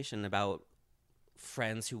conversation about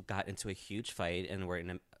friends who got into a huge fight and were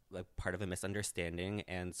in a part of a misunderstanding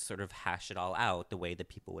and sort of hash it all out the way that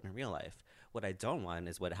people would in real life. What I don't want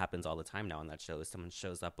is what happens all the time now on that show is someone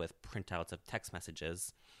shows up with printouts of text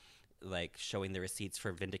messages, like showing the receipts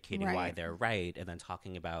for vindicating why they're right, and then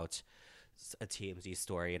talking about a TMZ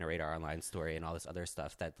story and a Radar Online story and all this other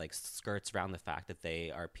stuff that like skirts around the fact that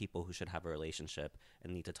they are people who should have a relationship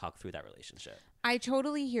and need to talk through that relationship. I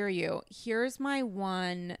totally hear you. Here's my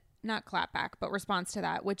one, not clapback, but response to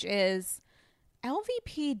that, which is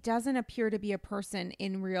LVP doesn't appear to be a person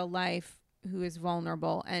in real life who is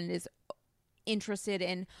vulnerable and is interested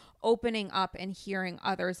in opening up and hearing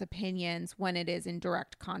others' opinions when it is in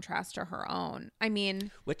direct contrast to her own. I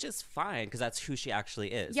mean, which is fine because that's who she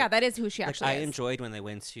actually is. Yeah, that is who she actually is. I enjoyed when they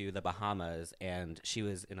went to the Bahamas and she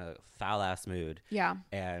was in a foul ass mood. Yeah,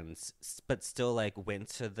 but still like went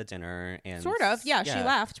to the dinner and sort of. Yeah, she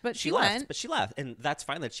left, but she went. But she left, and that's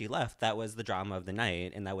fine that she left. That was the drama of the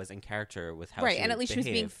night, and that was in character with how right. She and at least behaved.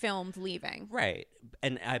 She was being filmed leaving. Right,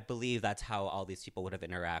 and I believe that's how all these people would have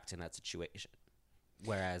interacted in that situation.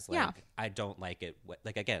 Whereas, like, I don't like it.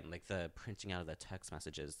 Like, again, like the printing out of the text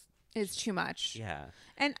messages is too much. Yeah.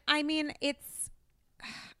 And I mean, it's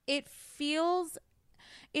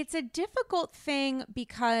a difficult thing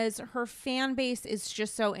because her fan base is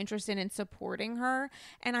just so interested in supporting her.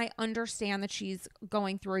 And I understand that she's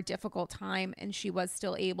going through a difficult time and she was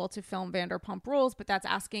still able to film Vanderpump Rules, but that's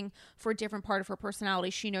asking for a different part of her personality.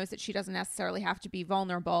 She knows that she doesn't necessarily have to be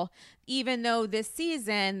vulnerable, even though this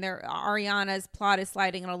season Ariana's plot is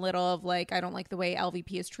sliding in a little of like, I don't like the way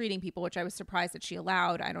LVP is treating people, which I was surprised that she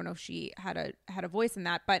allowed. I don't know if she had a voice in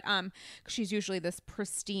that, but she's usually this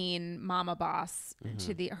pristine mama boss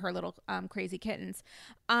to her little crazy kittens.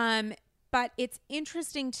 But it's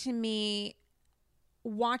interesting to me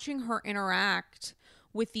watching her interact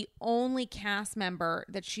with the only cast member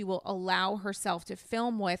that she will allow herself to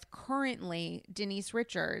film with currently, Denise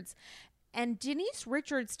Richards. And Denise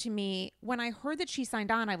Richards, to me, when I heard that she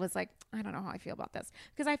signed on, I was like, I don't know how I feel about this.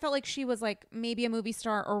 Because I felt like she was like maybe a movie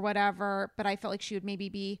star or whatever, but I felt like she would maybe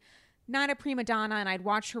be not a prima donna. And I'd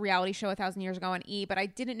watched her reality show 1,000 years ago on E, but I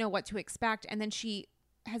didn't know what to expect. And then she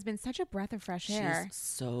has been such a breath of fresh air. She's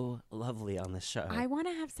so lovely on the show. I want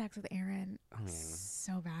to have sex with Aaron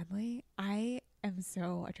so badly. I am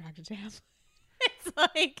so attracted to him. It's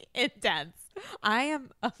like intense. I am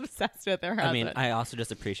obsessed with her husband. I mean, I also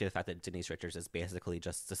just appreciate the fact that Denise Richards is basically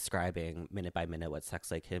just describing minute by minute what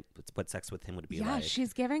sex with him would be like. Yeah,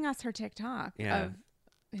 she's giving us her TikTok of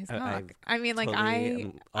his cock. I mean, like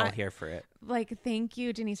I'm all here for it. Like, thank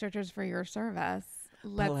you, Denise Richards, for your service.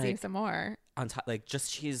 Let's see some more. On top, like,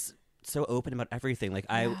 just she's so open about everything. Like,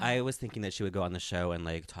 I was thinking that she would go on the show and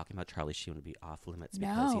like talking about Charlie Sheen would be off limits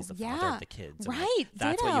because he's the father of the kids. Right. And, like,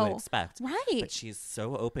 that's what you would expect. Right. But she's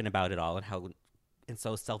so open about it all and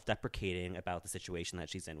so self-deprecating about the situation that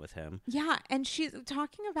she's in with him. Yeah, and she's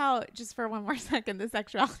talking about, just for one more second, the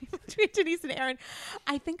sexuality between Denise and Aaron.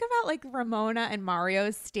 I think about like Ramona and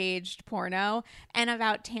Mario's staged porno and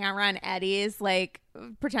about Tamara and Eddie's like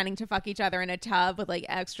pretending to fuck each other in a tub with like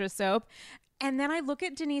extra soap. And then I look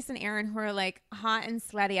at Denise and Aaron who are like hot and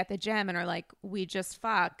sweaty at the gym and are like, we just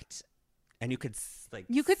fucked. And you could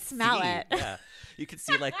smell it. Yeah, you could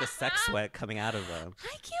see like the sex sweat coming out of them.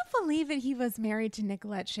 I can't believe that he was married to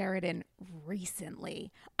Nicolette Sheridan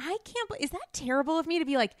recently. I can't. Is that terrible of me to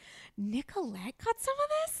be like, Nicolette got some of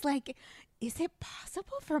this? Like, is it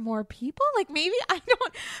possible for more people? Like, maybe it's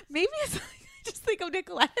like, I just think of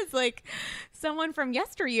Nicolette as like someone from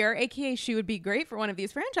yesteryear, aka she would be great for one of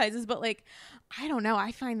these franchises, but like, I don't know.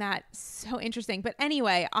 I find that so interesting. But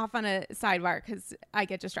anyway, off on a sidebar because I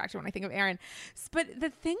get distracted when I think of Aaron. But the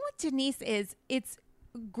thing with Denise is it's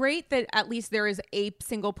great that at least there is a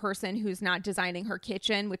single person who's not designing her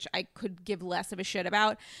kitchen, which I could give less of a shit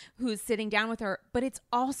about, who's sitting down with her. But it's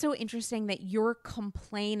also interesting that you're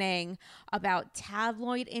complaining about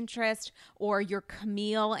tabloid interest or you're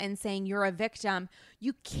Camille and saying you're a victim.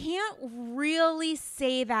 You can't really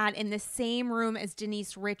say that in the same room as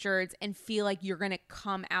Denise Richards and feel like you're going to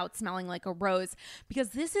come out smelling like a rose, because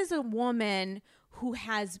this is a woman who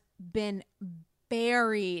has been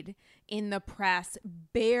buried in the press,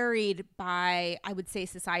 buried by, I would say,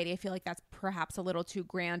 society. I feel like that's perhaps a little too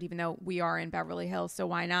grand, even though we are in Beverly Hills, so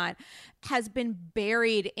why not? Has been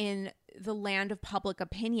buried in the land of public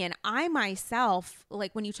opinion. I myself,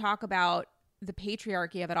 like when you talk about the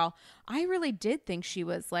patriarchy of it all, I really did think she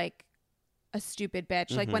was like a stupid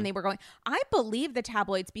bitch. Like when they were going, I believe the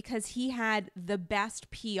tabloids because he had the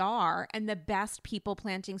best PR and the best people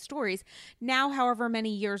planting stories. Now, however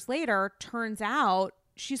many years later, turns out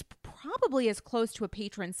she's probably as close to a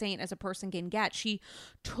patron saint as a person can get. She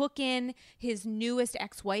took in his newest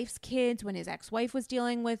ex-wife's kids when his ex-wife was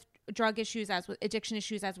dealing with drug issues, as with addiction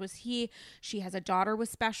issues, as was he. She has a daughter with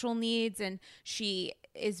special needs, and she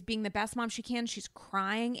is being the best mom she can. She's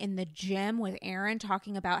crying in the gym with Aaron,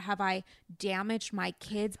 talking about, have I damaged my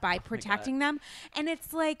kids by protecting them? And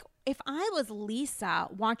it's like, if I was Lisa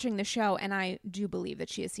watching the show, and I do believe that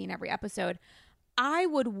she has seen every episode, I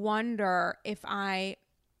would wonder if I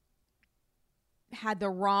had the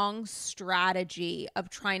wrong strategy of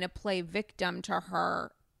trying to play victim to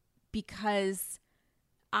her, because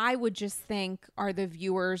I would just think, are the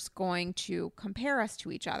viewers going to compare us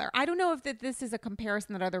to each other? I don't know if this is a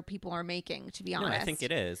comparison that other people are making, to be honest. No, I think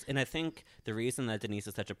it is. And I think the reason that Denise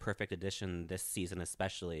is such a perfect addition this season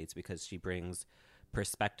especially is because she brings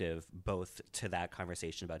perspective both to that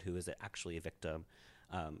conversation about who is actually a victim,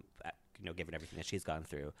 given everything that she's gone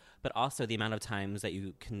through, but also the amount of times that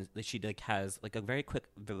she like has like a very quick,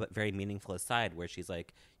 very meaningful aside where she's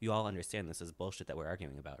like, you all understand this is bullshit that we're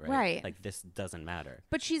arguing about, right? Right. Like this doesn't matter.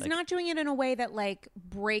 But she's not doing it in a way that like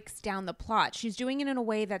breaks down the plot. She's doing it in a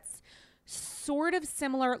way that's sort of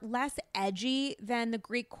similar, less edgy than the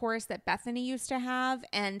Greek chorus that Bethany used to have,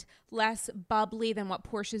 and less bubbly than what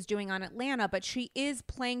Portia's doing on Atlanta. But she is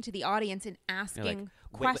playing to the audience and asking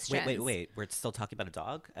questions. Wait. We're still talking about a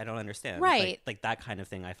dog? I don't understand. Right. Like that kind of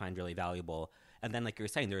thing I find really valuable. And then like you were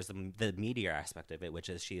saying, there's the media aspect of it, which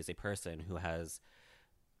is she is a person who has,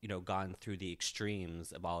 gone through the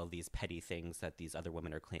extremes of all of these petty things that these other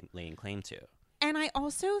women are laying claim to. And I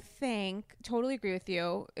also think, totally agree with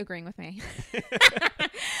you, agreeing with me.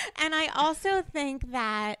 And I also think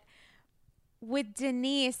that with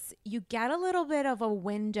Denise, you get a little bit of a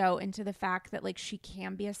window into the fact that like she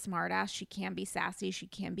can be a smartass, she can be sassy, she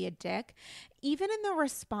can be a dick. Even in the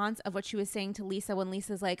response of what she was saying to Lisa, when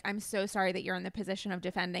Lisa's like, I'm so sorry that you're in the position of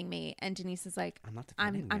defending me, and Denise is like,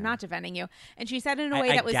 I'm not defending you. And she said it in a way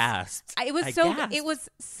that was gasped. It was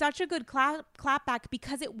such a good clap back,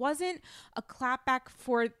 because it wasn't a clap back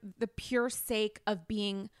for the pure sake of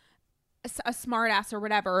being a smartass or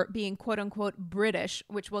whatever, being quote unquote British,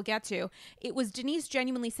 which we'll get to. It was Denise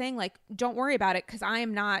genuinely saying like, don't worry about it, because I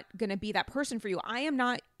am not going to be that person for you. I am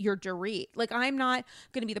not your Dorit. Like, I'm not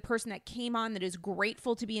going to be the person that came on that is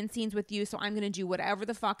grateful to be in scenes with you, so I'm going to do whatever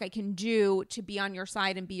the fuck I can do to be on your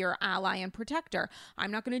side and be your ally and protector.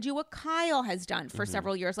 I'm not going to do what Kyle has done for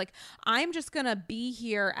several years. Like, I'm just going to be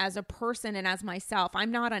here as a person and as myself.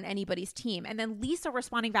 I'm not on anybody's team. And then Lisa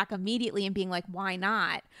responding back immediately and being like, why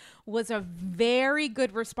not, was a very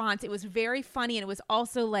good response. It was very funny. And it was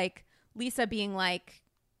also like Lisa being like,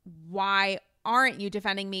 why aren't you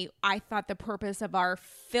defending me? I thought the purpose of our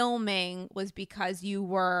filming was because you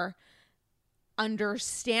were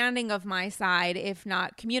understanding of my side, if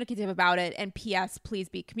not communicative about it. And P.S., please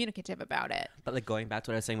be communicative about it. But like going back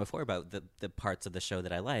to what I was saying before about the parts of the show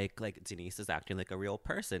that I like Denise is acting like a real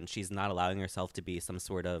person. She's not allowing herself to be some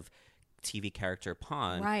sort of TV character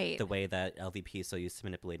pawn, right? The way that LVP is so used to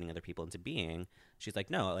manipulating other people into being. She's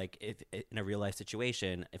like, no, like if in a real life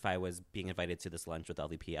situation, if I was being invited to this lunch with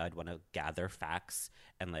LVP, I'd want to gather facts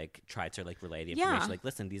and like try to like relay the information. Like,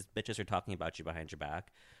 listen, these bitches are talking about you behind your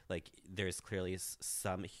back. Like, there's clearly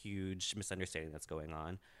some huge misunderstanding that's going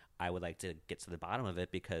on. I would like to get to the bottom of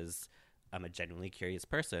it because I'm a genuinely curious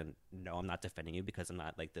person. No, I'm not defending you because I'm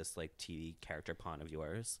not like this like TV character pawn of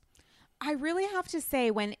yours. I really have to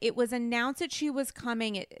say, when it was announced that she was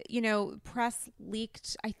coming, press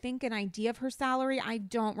leaked, I think, an idea of her salary. I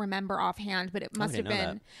don't remember offhand, but it must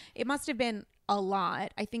have been a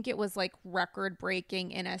lot. I think it was like record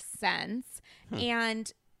breaking in a sense.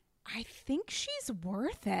 And I think she's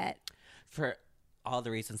worth it. For all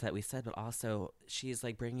the reasons that we said, but also she's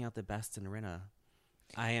like bringing out the best in Rinna.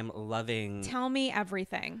 I am loving. Tell me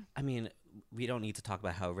everything. I mean, we don't need to talk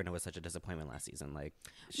about how Rinna was such a disappointment last season. Like,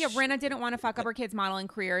 Rinna didn't want to fuck up her kids' modeling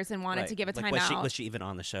careers and wanted to give a time out. Was she even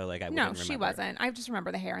on the show? Like, No, she wasn't. I just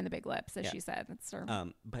remember the hair and the big lips, as she said. That's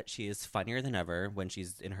her. But she is funnier than ever when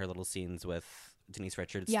she's in her little scenes with Denise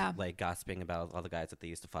Richards, like gossiping about all the guys that they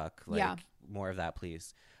used to fuck. Like, more of that,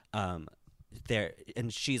 please. There,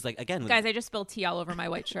 and she's like, again, guys, I just spilled tea all over my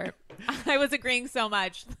white shirt. I was agreeing so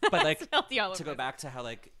much, but like to go back to how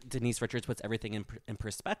like Denise Richards puts everything in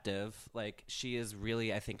perspective, like she is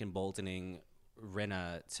really, I think, emboldening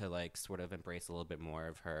Rinna to like sort of embrace a little bit more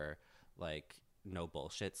of her like no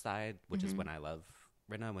bullshit side, which is when I love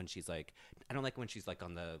Rinna, when she's like, I don't like when she's like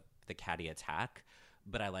on the catty attack,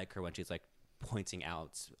 but I like her when she's like pointing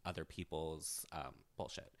out other people's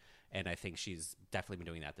bullshit. And I think she's definitely been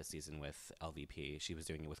doing that this season with LVP. She was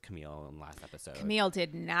doing it with Camille in the last episode. Camille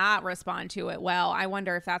did not respond to it well. I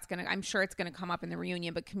wonder if that's going to, I'm sure it's going to come up in the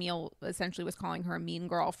reunion, but Camille essentially was calling her a mean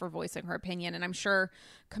girl for voicing her opinion. And I'm sure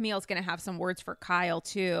Camille's going to have some words for Kyle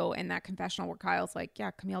too, in that confessional where Kyle's like,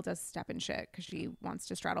 yeah, Camille does step in shit because she wants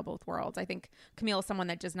to straddle both worlds. I think Camille is someone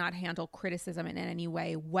that does not handle criticism in any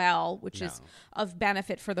way well, which is of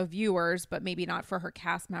benefit for the viewers, but maybe not for her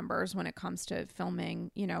cast members when it comes to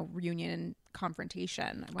filming, reunion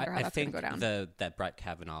confrontation. I wonder how that's going to go down. That Brett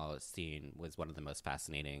Kavanaugh scene was one of the most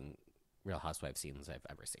fascinating Real Housewives scenes I've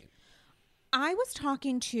ever seen. I was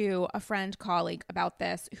talking to a friend colleague about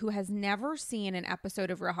this who has never seen an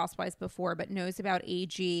episode of Real Housewives before but knows about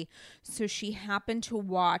AG. So she happened to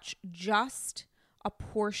watch just a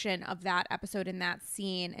portion of that episode in that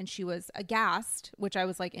scene and she was aghast, which I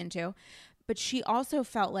was like into. But she also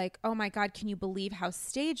felt like, oh my God, can you believe how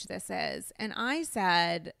staged this is? And I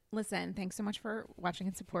said, listen, thanks so much for watching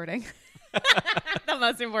and supporting. The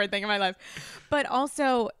most important thing in my life. But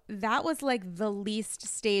also, that was like the least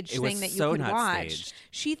staged thing that you could watch. Staged.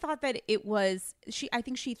 She thought that it was, I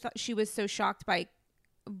think she thought she was so shocked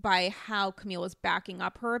by how Camille was backing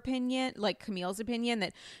up her opinion, like Camille's opinion,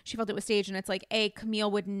 that she felt it was staged. And it's like, A,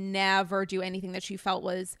 Camille would never do anything that she felt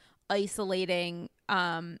was isolating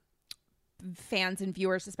fans and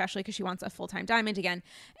viewers, especially because she wants a full-time Diamond again,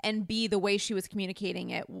 and B, the way she was communicating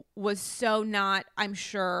it was so not, I'm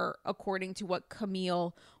sure, according to what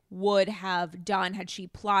Camille would have done had she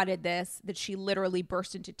plotted this, that she literally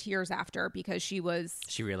burst into tears after because she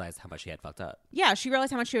realized how much she had fucked up. Yeah, she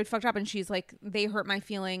realized how much she had fucked up, and she's like, they hurt my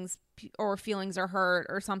feelings, or feelings are hurt,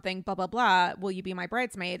 or something, blah blah blah, will you be my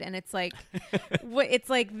bridesmaid? And it's like it's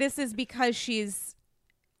like, this is because she's,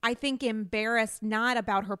 I think, embarrassed not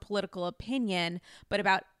about her political opinion, but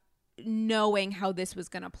about knowing how this was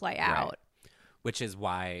going to play out. Right. Which is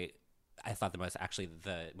why I thought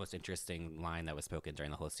the most interesting line that was spoken during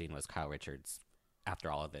the whole scene was Kyle Richards, after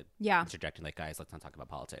all of it, interjecting like, guys, let's not talk about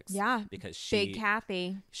politics. Yeah, because Big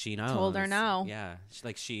Kathy, she knows, told her no. Yeah,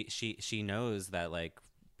 she knows that like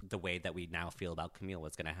the way that we now feel about Camille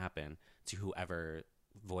was going to happen to whoever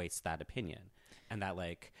voiced that opinion, and that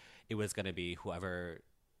like it was going to be whoever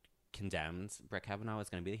condemned Brett Kavanaugh was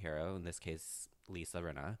going to be the hero, in this case Lisa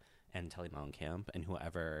Rinna and Telly Mellencamp, and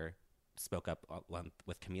whoever spoke up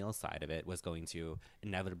with Camille's side of it was going to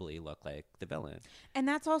inevitably look like the villain. And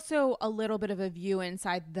that's also a little bit of a view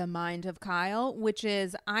inside the mind of Kyle, which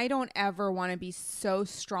is, I don't ever want to be so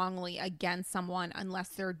strongly against someone unless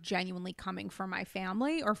they're genuinely coming for my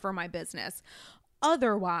family or for my business.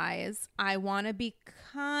 Otherwise, I want to be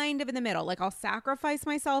kind of in the middle. Like, I'll sacrifice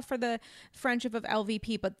myself for the friendship of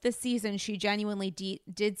LVP, but this season she genuinely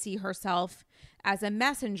did see herself as a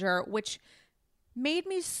messenger, which made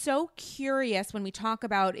me so curious when we talk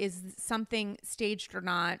about is something staged or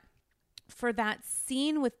not. For that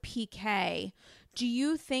scene with PK, do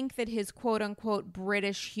you think that his quote-unquote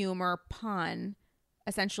British humor pun,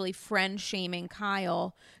 essentially friend shaming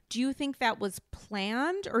Kyle, do you think that was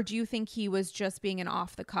planned, or do you think he was just being an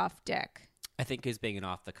off-the-cuff dick? I think he's being an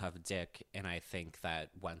off-the-cuff dick, and I think that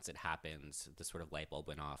once it happens, the sort of light bulb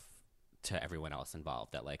went off to everyone else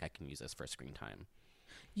involved that like, I can use this for screen time.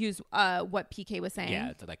 Use what PK was saying.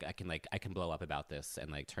 Yeah, I can blow up about this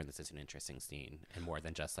and like turn this into an interesting scene, and more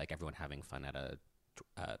than just like everyone having fun at a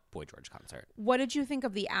Boy George concert. What did you think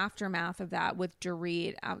of the aftermath of that with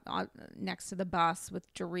Dorit out next to the bus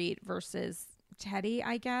with Dorit versus Teddy,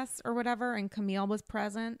 I guess, or whatever, and Camille was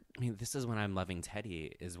present? I mean, this is when I'm loving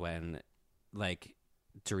Teddy, is when, like,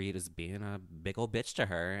 Dorit is being a big old bitch to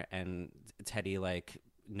her, and Teddy, like,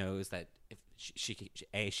 knows that if she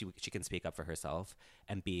can speak up for herself,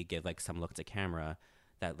 and B, give, like, some look to camera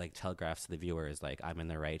that, like, telegraphs to the viewers, like, I'm in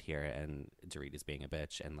the right here, and Dorit is being a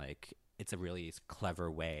bitch, and, like, it's a really clever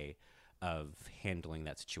way of handling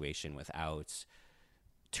that situation without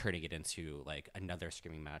turning it into, like, another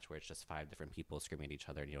screaming match where it's just 5 different people screaming at each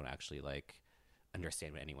other and you don't actually, like,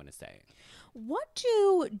 understand what anyone is saying. What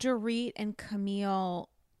do Dorit and Camille,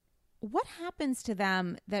 what happens to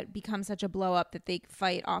them that becomes such a blow up that they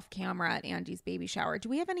fight off camera at Andy's baby shower? Do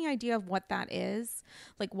we have any idea of what that is?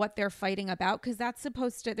 Like what they're fighting about? Because there's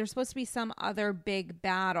supposed to be some other big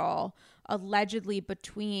battle allegedly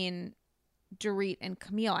between Dorit and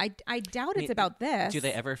Camille. I doubt it's about this. Do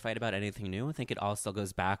they ever fight about anything new? I think it all still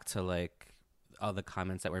goes back to, like, all the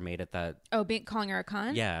comments that were made at that. Oh, calling her a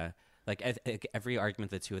cunt? Yeah. Like, every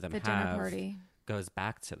argument the two of them the dinner party goes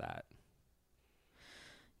back to that.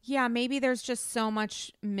 Yeah, maybe there's just so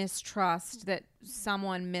much mistrust that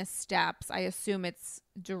someone missteps. I assume it's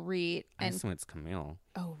Dorit. I assume it's Camille.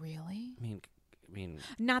 Oh, really? I mean,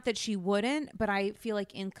 not that she wouldn't, but I feel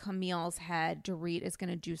like in Camille's head, Dorit is going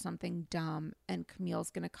to do something dumb and Camille's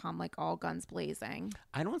going to come like all guns blazing.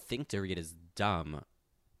 I don't think Dorit is dumb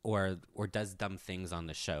or does dumb things on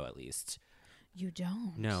the show, at least. You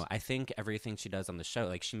don't? No, I think everything she does on the show,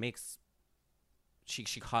 like,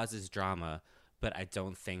 she causes drama, but I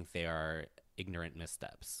don't think they are ignorant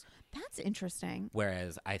missteps. That's interesting.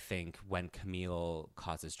 Whereas I think when Camille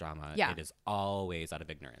causes drama, yeah, it is always out of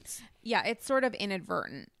ignorance. Yeah, it's sort of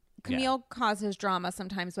inadvertent. Camille causes drama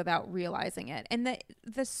sometimes without realizing it. And the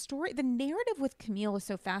narrative with Camille is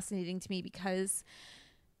so fascinating to me because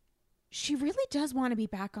she really does want to be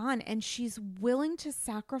back on, and she's willing to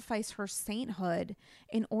sacrifice her sainthood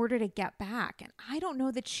in order to get back. And I don't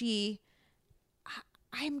know that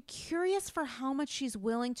I'm curious for how much she's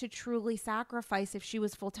willing to truly sacrifice if she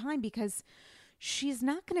was full-time, because she's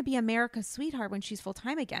not going to be America's sweetheart when she's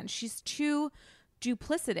full-time again. She's too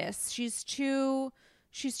duplicitous. She's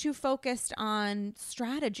too focused on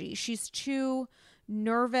strategy. She's too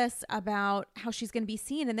nervous about how she's going to be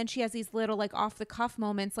seen. And then she has these little like off the cuff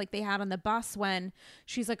moments like they had on the bus when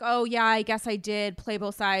she's like, oh yeah, I guess I did play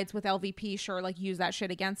both sides with LVP. Sure. Like use that shit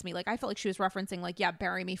against me. Like I felt like she was referencing like, yeah,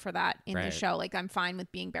 bury me for that in the show. Like I'm fine with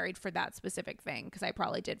being buried for that specific thing because I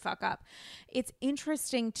probably did fuck up. It's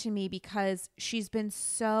interesting to me because she's been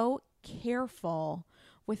so careful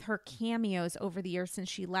with her cameos over the years since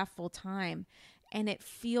she left full time. And it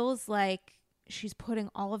feels like she's putting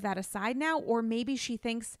all of that aside now, or maybe she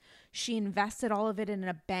thinks she invested all of it in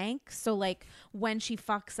a bank. So like when she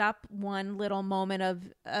fucks up, one little moment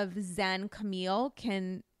of Zen Camille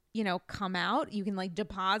can, you know, come out. You can like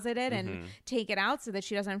deposit it and take it out so that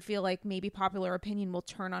she doesn't feel like maybe popular opinion will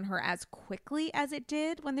turn on her as quickly as it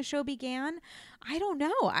did when the show began. I don't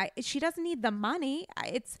know. She doesn't need the money.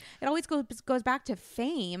 It always goes back to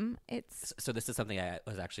fame. So this is something I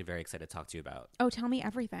was actually very excited to talk to you about. Oh, tell me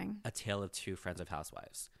everything. A Tale of Two Friends of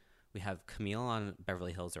Housewives. We have Camille on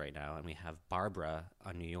Beverly Hills right now, and we have Barbara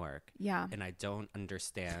on New York. Yeah. And I don't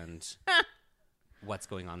understand what's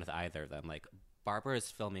going on with either of them. Like, Barbara is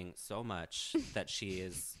filming so much that she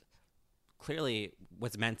is clearly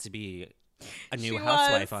was meant to be a new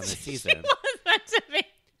housewife on this season. She was meant to be.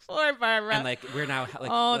 Poor Barbara. And like we're now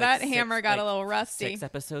like that hammer got a little rusty. 7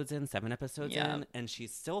 episodes in, and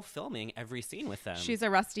she's still filming every scene with them. She's a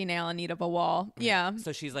rusty nail in need of a wall. Yeah.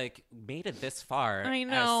 So she's like made it this far. I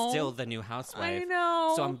know. As still the new housewife. I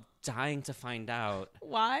know. So I'm dying to find out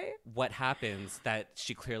what happens that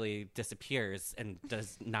she clearly disappears and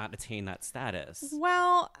does not attain that status.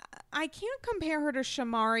 Well, I can't compare her to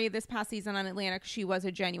Shamari this past season on Atlanta because she was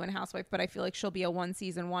a genuine housewife, but I feel like she'll be a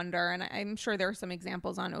one-season wonder, and I'm sure there are some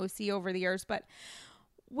examples on OC over the years, but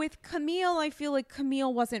with Camille, I feel like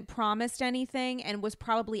Camille wasn't promised anything and was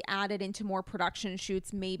probably added into more production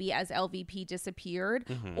shoots maybe as LVP disappeared,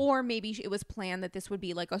 or maybe it was planned that this would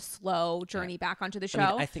be like a slow journey back onto the show.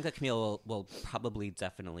 I mean, I think that Camille will probably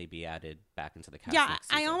definitely be added back into the cast. Yeah, next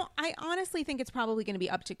season. I honestly think it's probably going to be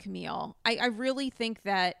up to Camille. I really think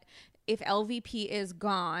that if LVP is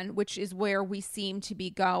gone, which is where we seem to be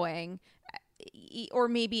going, or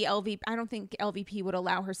maybe LVP, I don't think LVP would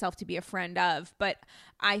allow herself to be a friend of, but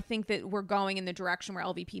I think that we're going in the direction where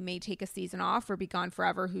LVP may take a season off or be gone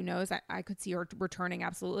forever. Who knows? I could see her returning.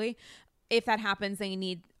 Absolutely. If that happens, they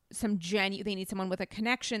need they need someone with a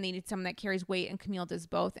connection. They need someone that carries weight, and Camille does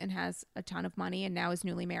both and has a ton of money and now is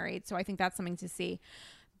newly married. So I think that's something to see.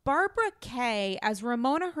 Barbara Kay, as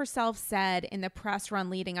Ramona herself said in the press run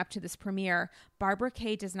leading up to this premiere, Barbara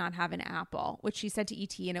Kay does not have an apple, which she said to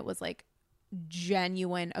ET, and it was like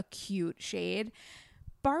genuine acute shade.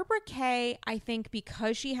 Barbara Kay, I think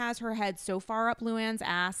because she has her head so far up Luann's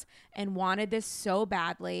ass and wanted this so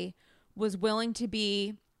badly, was willing to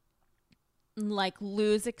be like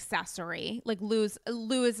Lou's accessory. Like Lou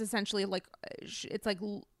is essentially like, it's like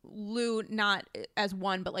Lou not as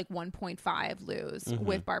 1 but like 1.5 Lou's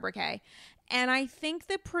with Barbara Kay. And I think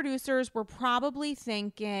the producers were probably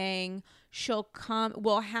thinking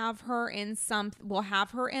we'll have her in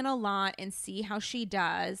a lot and see how she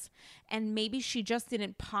does, and maybe she just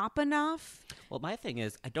didn't pop enough. Well, my thing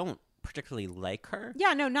is, I don't particularly like her.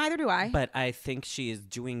 Yeah, no, neither do I. But I think she is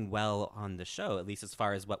doing well on the show, at least as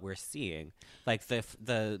far as what we're seeing. Like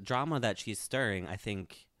the drama that she's stirring, I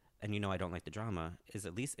think, and I don't like the drama, is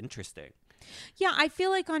at least interesting. Yeah, I feel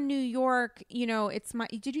like on New York,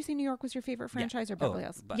 did you say New York was your favorite franchise or Beverly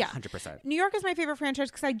Hills? Yeah, 100%. New York is my favorite franchise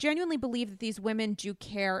because I genuinely believe that these women do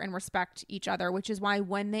care and respect each other, which is why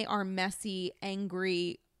when they are messy,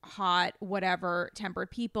 angry, hot, whatever tempered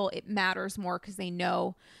people, it matters more because they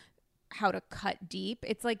know how to cut deep.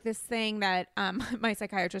 It's like this thing that my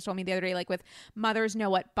psychiatrist told me the other day, like with mothers know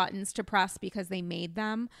what buttons to press because they made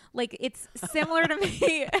them. Like it's similar to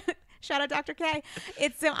me. Shout out Dr. K.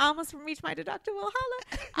 It's almost reached my deductible.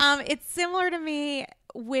 Holla. It's similar to me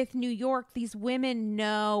with New York. These women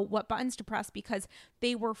know what buttons to press because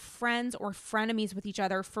they were friends or frenemies with each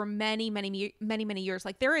other for many, many, many, many years.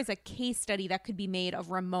 Like there is a case study that could be made of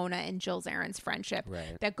Ramona and Jill Zarin's friendship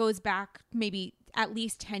that goes back maybe at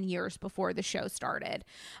least 10 years before the show started.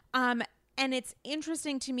 And it's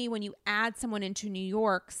interesting to me when you add someone into New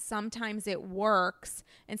York, sometimes it works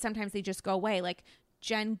and sometimes they just go away. Like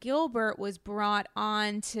Jen Gilbert was brought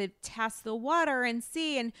on to test the water and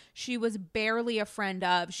see, and she was barely a friend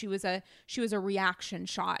of. She was a reaction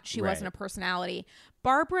shot. She wasn't a personality.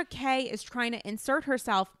 Barbara Kay is trying to insert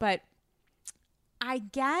herself, but I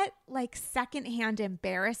get like secondhand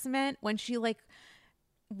embarrassment when she like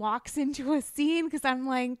walks into a scene because I'm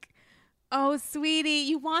like, oh, sweetie,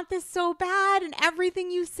 you want this so bad, and everything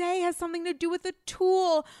you say has something to do with a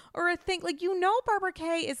tool or a thing. Like, Barbara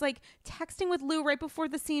Kay is like texting with Lou right before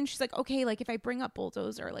the scene. She's like, okay, like if I bring up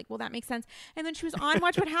bulldozer, like, well, that makes sense. And then she was on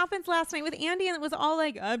Watch What Happens last night with Andy, and it was all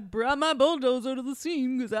like, I brought my bulldozer to the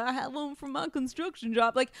scene because I have one from my construction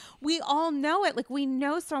job. Like, we all know it. Like, we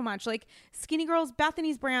know so much. Like, Skinny Girl's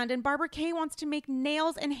Bethany's brand, and Barbara Kay wants to make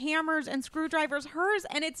nails and hammers and screwdrivers hers,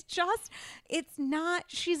 and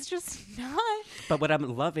she's just not. But what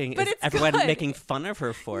I'm loving is everyone making fun of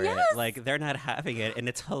her for it. Like, they're not having it, and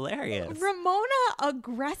it's hilarious. Ramona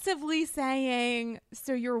aggressively saying,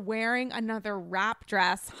 so you're wearing another wrap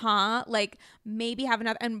dress, huh? Like, maybe have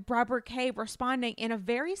another. And Barbara Kay responding in a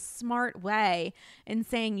very smart way and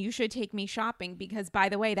saying, you should take me shopping because, by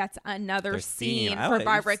the way, that's another scene for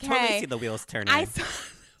Barbara Kay. Totally see the wheels turning. I saw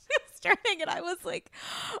turning, and I was like,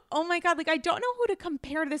 oh my God, like I don't know who to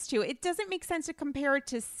compare this to. It doesn't make sense to compare it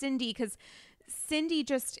to Cindy because Cindy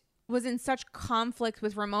just was in such conflict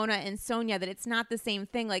with Ramona and Sonia that it's not the same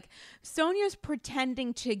thing. Like Sonia's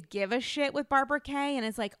pretending to give a shit with Barbara Kay and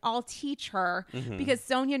it's like, I'll teach her because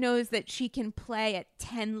Sonia knows that she can play at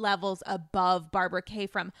 10 levels above Barbara Kay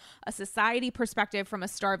from a society perspective, from a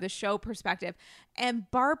star of the show perspective. And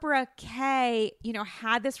Barbara Kay,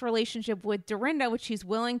 had this relationship with Dorinda, which she's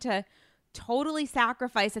willing to totally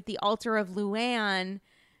sacrifice at the altar of Luann,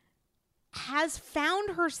 has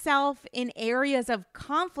found herself in areas of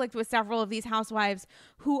conflict with several of these housewives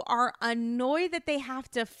who are annoyed that they have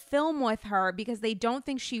to film with her because they don't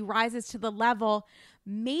think she rises to the level,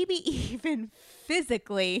 maybe even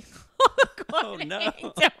physically, according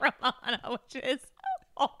to Ramona, which is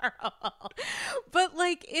horrible. But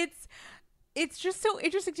like, it's just so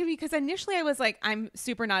interesting to me because initially I was like, I'm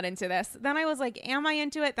super not into this. Then I was like, am I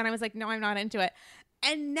into it? Then I was like, no, I'm not into it.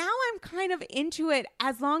 And now I'm kind of into it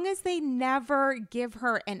as long as they never give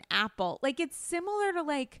her an apple. Like it's similar to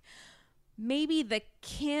like maybe the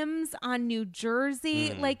Kims on New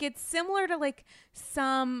Jersey. Like it's similar to like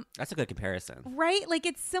some... That's a good comparison. Right? Like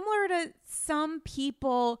it's similar to some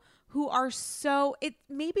people who are so...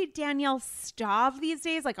 Maybe Danielle Staub these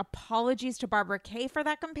days. Like apologies to Barbara Kay for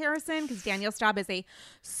that comparison because Danielle Staub is a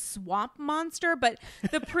swamp monster. But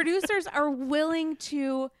the producers are willing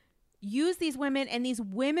to use these women, and these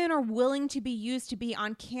women are willing to be used to be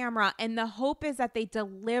on camera, and the hope is that they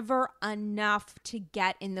deliver enough to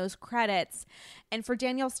get in those credits. And for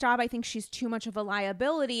Danielle Staub, I think she's too much of a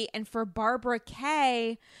liability, and for Barbara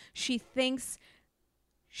Kay, she thinks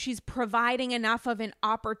she's providing enough of an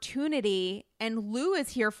opportunity, and Lou is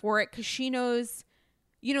here for it because she knows,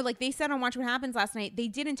 you know, like they said on Watch What Happens last night, they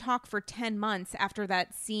didn't talk for 10 months after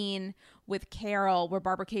that scene with Carol where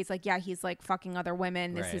Barbara Kay's like, yeah, he's like fucking other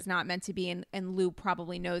women. This is not meant to be. And Lou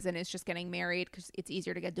probably knows and is just getting married because it's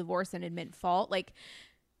easier to get divorced and admit fault. Like,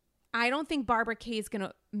 I don't think Barbara Kay is going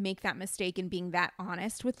to make that mistake in being that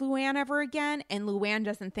honest with Luann ever again. And Luann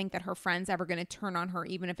doesn't think that her friend's ever going to turn on her,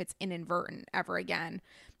 even if it's inadvertent, ever again.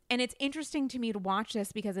 And it's interesting to me to watch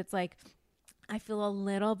this because it's like, I feel a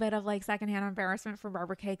little bit of like secondhand embarrassment for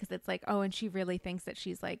Barbara Kay because it's like, oh, and she really thinks that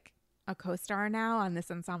she's like a co-star now on this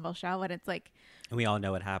ensemble show. And it's like, and we all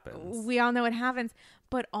know what happens. We all know what happens.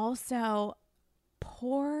 But also,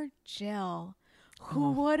 poor Jill,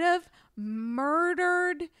 who would have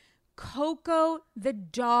murdered Coco the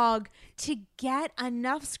dog to get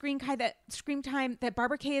enough screen time that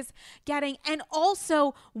Barbara Kay is getting, and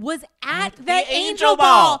also was at the Angel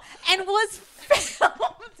Ball and was filmed.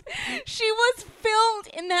 She was filmed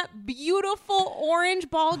in that beautiful orange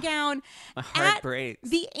ball gown. My heart breaks.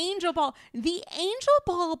 The Angel Ball. The Angel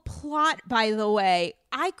Ball plot, by the way,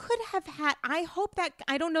 I could have had. I hope that,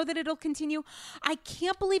 I don't know that it'll continue. I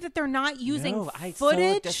can't believe that they're not using I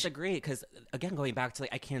footage. so disagree because, again, going back to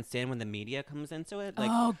like, I can't stand when the media comes into it.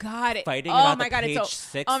 Like, oh God, fighting about my the God, page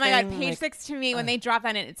 6 oh my God, thing, page like, 6 to me when they drop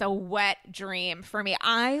that in, it's a wet dream for me.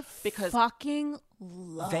 Because fucking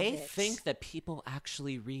love they it. think that people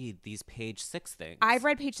actually read these page 6 things. I've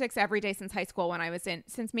read page 6 every day since high school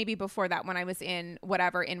since maybe before that when I was in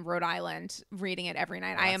Rhode Island, reading it every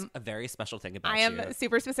night. Well, I am a very special thing about you. I am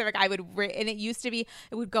super specific. I would, and it used to be,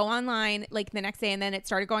 it would go online like the next day, and then it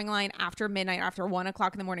started going online after midnight, after 1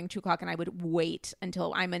 o'clock in the morning, 2 o'clock, and I would wait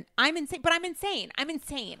until I'm insane. But I'm insane.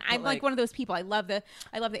 I'm like one of those people. I love the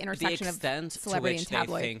intersection of celebrity and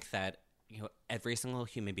tabloid. They think that, you know, every single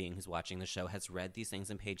human being who's watching the show has read these things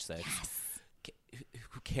in page 6. Yes.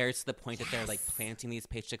 Who cares to the point that they're like planting these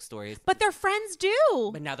page 6 stories? But their friends do.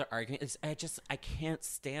 But now they're arguing. I can't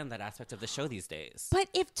stand that aspect of the show these days. But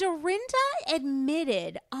if Dorinda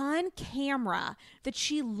admitted on camera that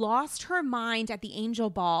she lost her mind at the Angel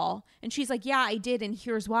Ball, and she's like, yeah, I did, and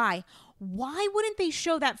here's why wouldn't they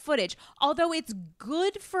show that footage? Although it's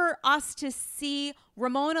good for us to see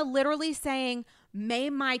Ramona literally saying,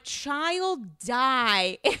 may my child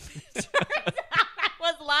die if it turns out I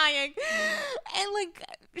was lying. And like,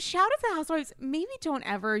 shout out to the housewives, maybe don't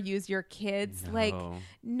ever use your kids, like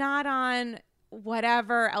not on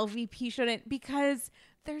whatever, LVP shouldn't, because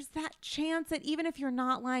there's that chance that even if you're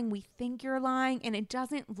not lying, we think you're lying, and it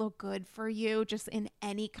doesn't look good for you just in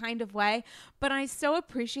any kind of way. But I so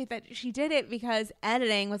appreciate that she did it because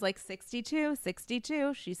editing was like 62.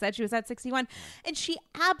 She said she was at 61, and she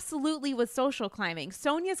absolutely was social climbing.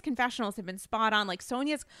 Sonia's confessionals have been spot on. Like,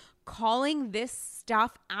 Sonia's calling this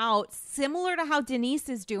stuff out similar to how Denise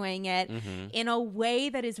is doing it in a way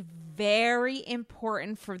that is very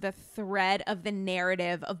important for the thread of the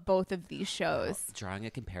narrative of both of these shows. Drawing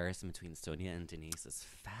a comparison between Sonia and Denise is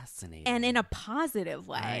fascinating. And in a positive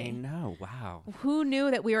way. I know. Wow. Who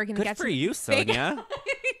knew that we were going to get Good for you, Sonia.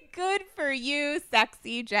 Good for you,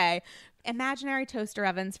 sexy Jay. Imaginary toaster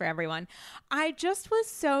ovens for everyone. I just was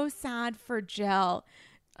so sad for Jill.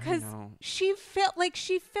 Because she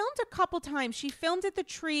filmed a couple times. She filmed at the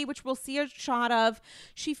tree, which we'll see a shot of.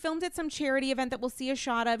 She filmed at some charity event that we'll see a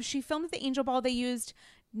shot of. She filmed at the Angel Ball. They used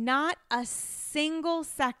not a single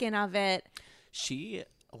second of it. She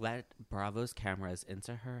let Bravo's cameras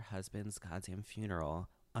into her husband's goddamn funeral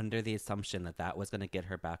under the assumption that that was going to get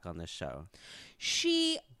her back on this show.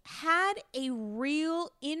 She had a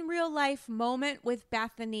in real life moment with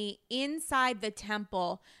Bethany inside the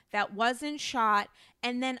temple that wasn't shot,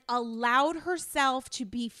 and then allowed herself to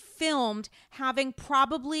be filmed having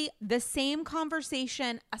probably the same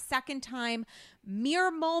conversation a second time, mere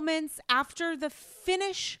moments after the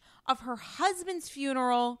finish of her husband's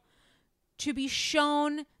funeral, to be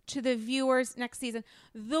shown to the viewers next season.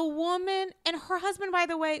 The woman and her husband, by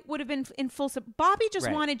the way, would have been in full support. Bobby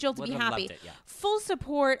just wanted Jill to be happy. It, yeah. Full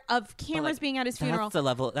support of cameras being at his funeral.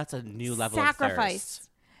 That's a new level sacrifice. Of thirst.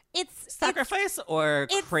 It's sacrifice or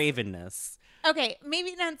cravenness. Okay,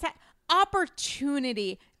 maybe not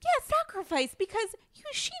opportunity. Yeah, sacrifice, because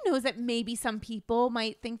she knows that maybe some people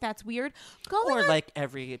might think that's weird. Like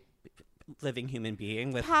every living human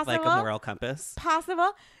being with like a moral compass.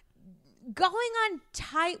 Possible. Going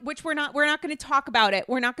on which we're not going to talk about it.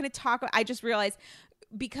 I just realized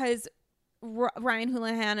because Ryan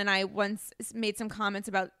Houlihan and I once made some comments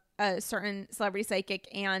about a certain celebrity psychic,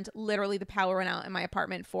 and literally the power went out in my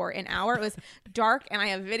apartment for an hour. It was dark, and I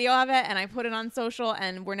have video of it, and I put it on social,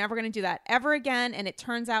 and we're never going to do that ever again. And it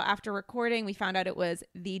turns out after recording, we found out it was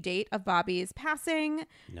the date of Bobby's passing,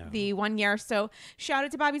 the 1 year. So shout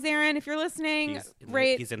out to Bobby Zarin if you're listening.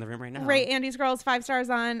 He's in the room right now. Rate Andy's Girls 5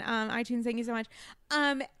 stars on iTunes. Thank you so much.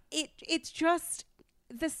 It's just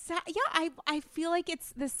I feel like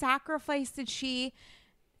it's the sacrifice that she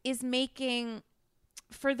is making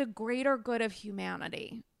for the greater good of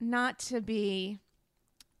humanity, not to be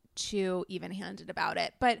too even-handed about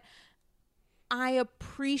it, but I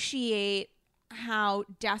appreciate how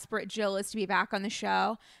desperate Jill is to be back on the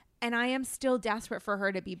show, and I am still desperate for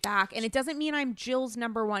her to be back. And it doesn't mean I'm Jill's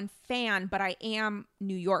number one fan, but I am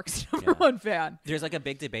New York's number one fan. There's like a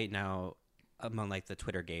big debate now among like the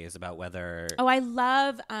Twitter gays about whether I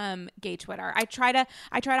love gay Twitter. I try to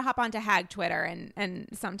hop onto hag Twitter, and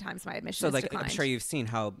sometimes my admission is declined. I'm sure you've seen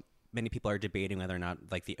how many people are debating whether or not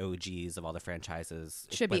like the OGs of all the franchises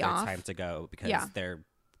should be off. It's time to go because they're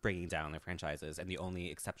bringing down their franchises, and the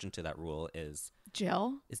only exception to that rule is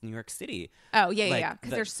Jill, is New York City. Oh yeah, because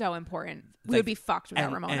they're so important. We would be fucked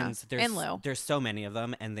without Ramona and Lou. There's so many of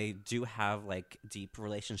them, and they do have like deep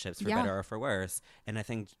relationships for better or for worse. And I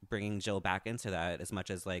think bringing Jill back into that, as much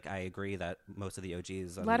as like I agree that most of the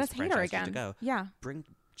OGs on let us hate her again. To go, bring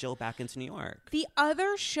Jill back into New York. The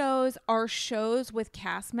other shows are shows with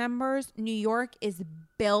cast members. New York is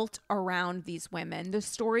built around these women. The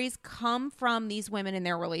stories come from these women and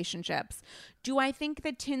their relationships. Do I think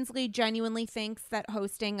that Tinsley genuinely thinks that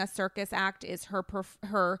hosting a circus act is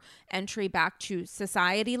her entry back to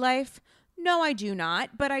society life? No, I do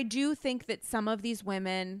not. But I do think that some of these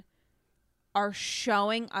women are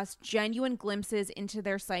showing us genuine glimpses into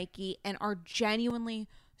their psyche and are genuinely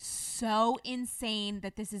so insane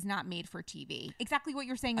that this is not made for TV. Exactly what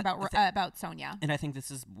you're saying about Sonia. And I think this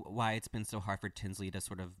is why it's been so hard for Tinsley to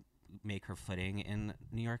sort of make her footing in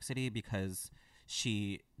New York City, because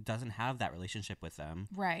she doesn't have that relationship with them.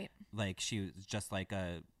 Right. Like she was just like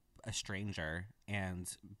a stranger, and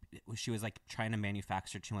she was like trying to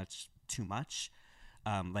manufacture too much.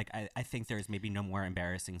 Like I think there's maybe no more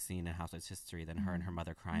embarrassing scene in Housewives history than her and her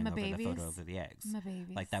mother crying over the photo of the eggs.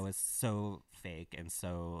 Like that was so fake and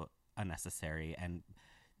so unnecessary. And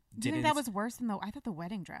do you think that was worse than I thought the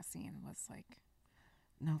wedding dress scene was like.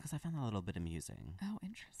 No, because I found that a little bit amusing. Oh,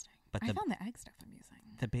 interesting. But I found the egg stuff amusing.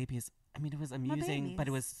 The babies. I mean, it was amusing, but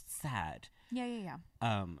it was sad. Yeah.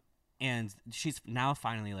 And she's now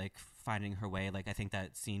finally like finding her way. Like I think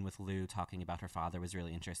that scene with Lou talking about her father was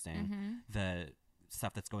really interesting. Mm-hmm. The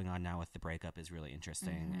stuff that's going on now with the breakup is really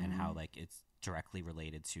interesting, and how like it's directly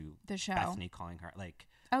related to the show. Bethany calling her like,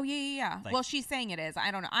 oh yeah. Like, well, she's saying it is. I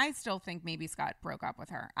don't know. I still think maybe Scott broke up with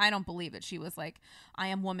her. I don't believe that she was like, I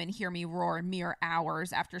am woman, hear me roar mere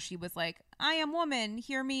hours after she was like, I am woman,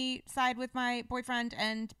 hear me side with my boyfriend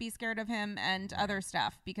and be scared of him and other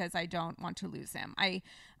stuff because I don't want to lose him.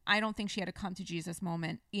 I don't think she had a come to Jesus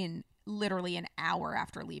moment in literally an hour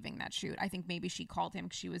after leaving that shoot. I think maybe she called him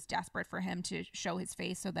because she was desperate for him to show his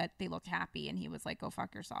face so that they looked happy, and he was like, go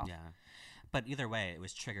fuck yourself. Yeah. But either way, it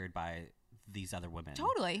was triggered by these other women.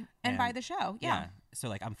 Totally. And by the show. Yeah. So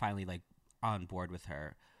like I'm finally like on board with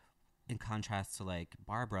her, in contrast to like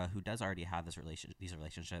Barbara, who does already have these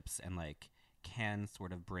relationships and like can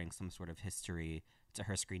sort of bring some sort of history to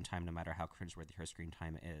her screen time, no matter how cringeworthy her screen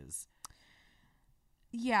time is.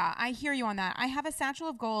 Yeah, I hear you on that. I have a Satchel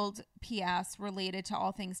of Gold PS related to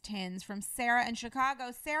all things Tins from Sarah in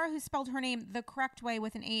Chicago. Sarah, who spelled her name the correct way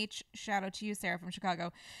with an H. Shout out to you, Sarah from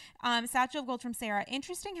Chicago. Satchel of Gold from Sarah.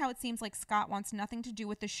 Interesting how it seems like Scott wants nothing to do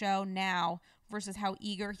with the show now versus how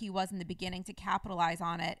eager he was in the beginning to capitalize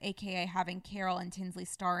on it, aka having Carol and Tinsley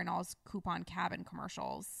star in all his Coupon Cabin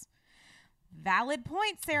commercials. Valid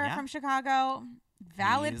point, Sarah from Chicago.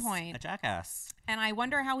 Valid point. A jackass. And I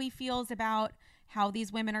wonder how he feels about how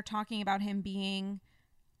these women are talking about him being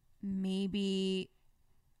maybe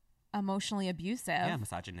emotionally abusive. Yeah,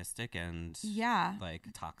 misogynistic and like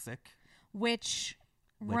toxic. Which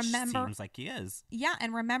seems like he is. Yeah,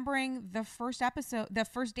 and remembering the first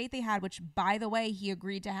date they had, which by the way, he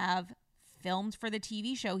agreed to have filmed for the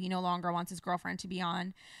TV show he no longer wants his girlfriend to be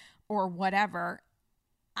on or whatever.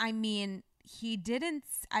 I mean, he didn't,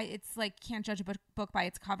 it's like can't judge a book by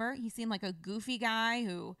its cover. He seemed like a goofy guy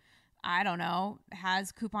who, I don't know,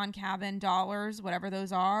 has Coupon Cabin dollars, whatever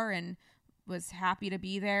those are, and was happy to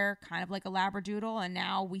be there, kind of like a labradoodle, and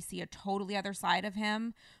now we see a totally other side of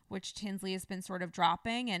him, which Tinsley has been sort of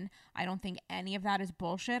dropping, and I don't think any of that is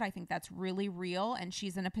bullshit. I think that's really real, and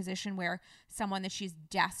she's in a position where someone that she's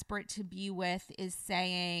desperate to be with is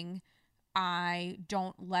saying, I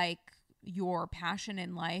don't like your passion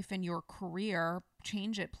in life and your career,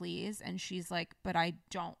 change it please. And she's like, but I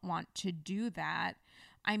don't want to do that.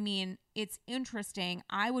 I mean, it's interesting.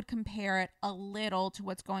 I would compare it a little to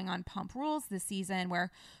what's going on Pump Rules this season,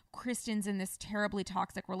 where Kristen's in this terribly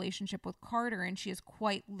toxic relationship with Carter, and she has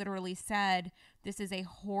quite literally said, this is a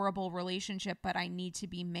horrible relationship, but I need to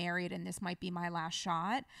be married and this might be my last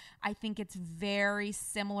shot. I think it's very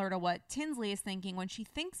similar to what Tinsley is thinking when she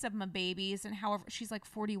thinks of my babies, and however she's like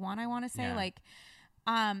 41, I want to say.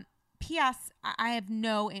 P.S. I have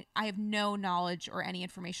no knowledge or any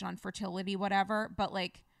information on fertility, whatever, but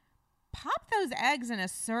like, pop those eggs in a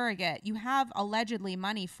surrogate. You have allegedly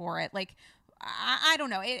money for it. Like, I don't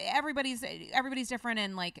know. Everybody's different,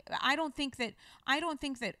 and like, I don't think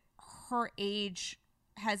that her age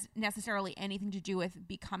has necessarily anything to do with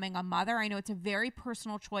becoming a mother. I know it's a very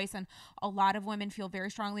personal choice, and a lot of women feel very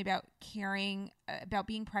strongly about caring about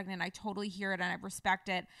being pregnant. I totally hear it and I respect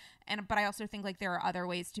it. But I also think like there are other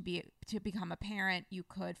ways to become a parent. You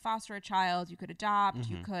could foster a child, you could adopt,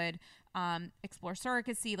 you could explore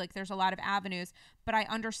surrogacy. Like there's a lot of avenues, but I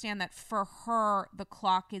understand that for her, the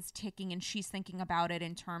clock is ticking and she's thinking about it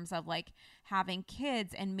in terms of like having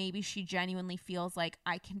kids. And maybe she genuinely feels like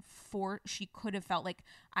she could have felt like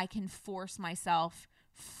I can force myself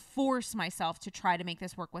to try to make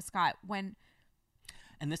this work with Scott, when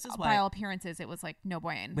and this is why, by all appearances, it was like no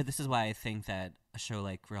bueno. But this is why I think that a show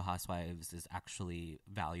like Real Housewives is actually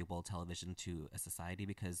valuable television to a society,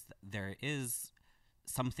 because there is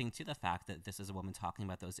something to the fact that this is a woman talking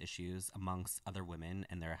about those issues amongst other women,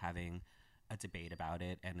 and they're having a debate about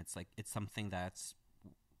it. And it's like, it's something that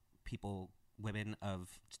women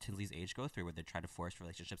of Tinsley's age go through, where they try to force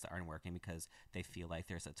relationships that aren't working because they feel like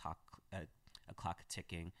there's a clock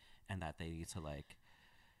ticking and that they need to like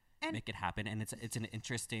make it happen. And it's an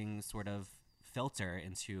interesting sort of filter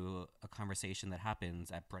into a conversation that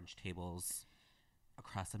happens at brunch tables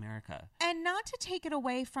across America. And not to take it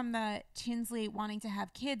away from the Tinsley wanting to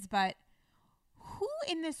have kids, but who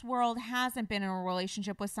in this world hasn't been in a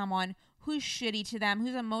relationship with someone who's shitty to them,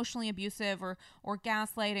 who's emotionally abusive or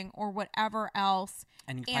gaslighting or whatever else?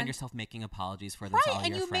 And you find yourself making apologies for them to all your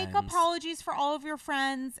friends. Right, and you make apologies for all of your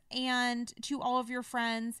friends and to all of your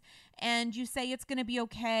friends, and you say it's going to be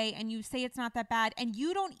okay, and you say it's not that bad, and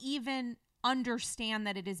you don't even understand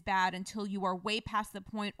that it is bad until you are way past the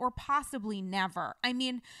point, or possibly never. I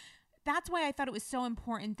mean, that's why I thought it was so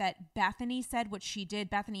important that Bethany said what she did.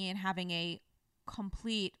 Bethany, in having a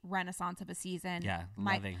complete renaissance of a season. Yeah,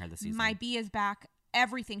 loving her this season. My B is back.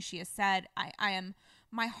 Everything she has said,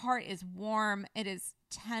 my heart is warm. It is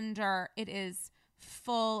tender. It is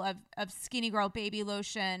full of skinny girl baby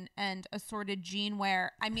lotion and assorted jean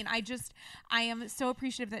wear. I mean, I am so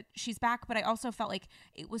appreciative that she's back, but I also felt like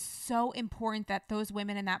it was so important that those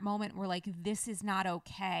women in that moment were like, this is not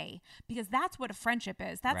okay, because that's what a friendship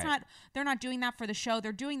is. That's right. They're not doing that for the show.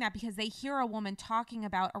 They're doing that because they hear a woman talking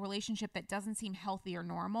about a relationship that doesn't seem healthy or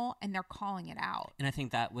normal, and they're calling it out. And I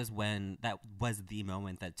think that was the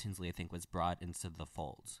moment that Tinsley, I think, was brought into the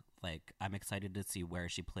fold. Like, I'm excited to see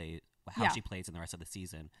how she plays in the rest of the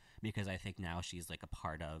season, because I think now she's like a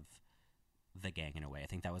part of the gang in a way. I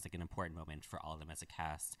think that was like an important moment for all of them as a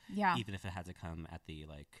cast. Yeah. Even if it had to come at the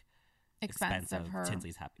like expense of her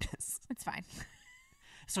Tinsley's happiness. It's fine.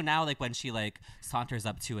 So now, like, when she like saunters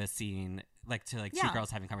up to a scene, like to like two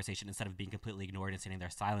girls having a conversation, instead of being completely ignored and sitting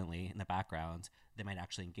there silently in the background, they might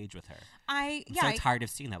actually engage with her. I'm tired of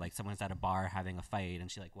seeing that. Like, someone's at a bar having a fight and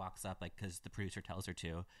she like walks up, like, because the producer tells her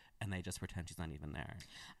to, and they just pretend she's not even there.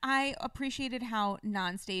 I appreciated how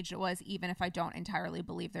non-staged it was, even if I don't entirely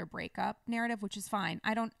believe their breakup narrative, which is fine.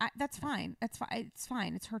 That's fine. That's fine. It's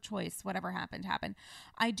fine. It's her choice. Whatever happened.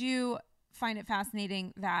 I do find it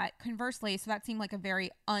fascinating that, conversely, so that seemed like a very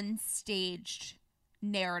unstaged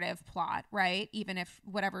narrative plot, right? Even if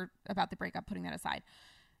whatever about the breakup, putting that aside.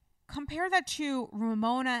 Compare that to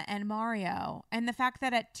Ramona and Mario, and the fact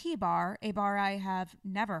that at T-Bar, a bar I have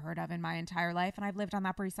never heard of in my entire life, and I've lived on the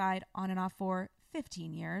Upper East Side on and off for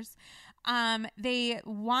 15 years, they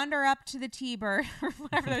wander up to the T-Bird, or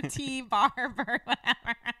whatever, the T-Bar bird,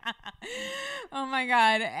 whatever. Oh my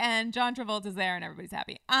God. And John Travolta's there and everybody's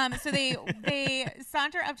happy. So they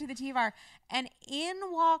saunter up to the T-Bar, and in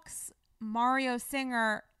walks Mario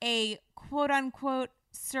Singer, a quote unquote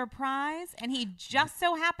surprise, and he just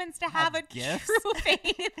so happens to have a gifts? true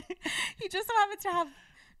faith. He just so happens to have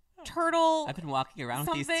turtle. I've been walking around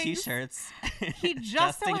with these somethings. T-shirts. He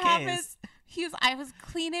just just so in happens. case. I was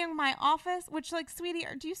cleaning my office, which, like, sweetie,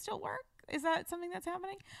 do you still work? Is that something that's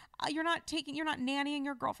happening? You're not nannying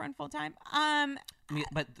your girlfriend full time. I mean,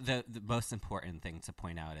 but the most important thing to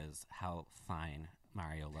point out is how fine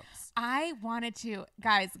Mario looks. I wanted to,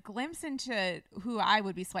 guys, glimpse into who I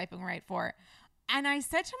would be swiping right for. And I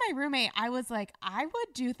said to my roommate, I was like, I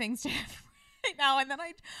would do things to him right now. And then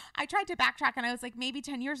I tried to backtrack and I was like, maybe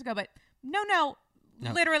 10 years ago, but no,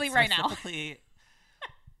 literally right now. Specifically,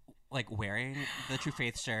 like wearing the True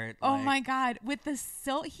Faith shirt. Oh like, my God. With the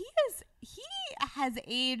he has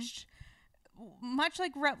aged much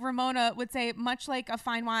like Ramona would say, much like a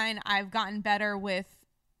fine wine. I've gotten better with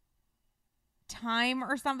time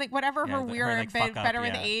or something, whatever her weird, better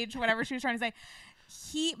with age, whatever she was trying to say.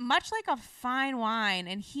 He, much like a fine wine,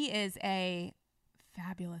 and he is a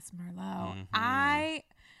fabulous Merlot. Mm-hmm.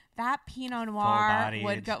 That Pinot Noir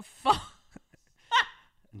would go full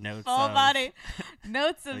notes full of, body,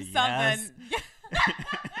 notes of yes. something.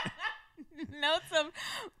 Notes of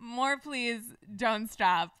more, please don't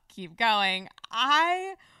stop, keep going.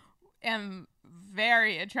 I am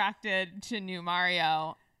very attracted to new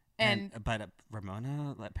Mario, but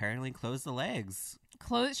Ramona apparently closed the legs.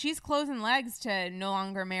 She's closing legs to no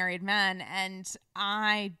longer married men, and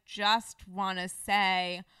I just want to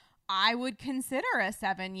say I would consider a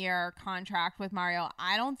 7-year contract with Mario.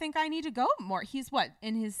 I don't think I need to go more. He's what,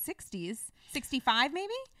 in his 60s, 65 maybe?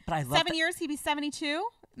 But I love 7 years, he'd be 72.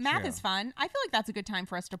 Math True. is fun. I feel like that's a good time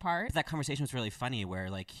for us to part. But that conversation was really funny where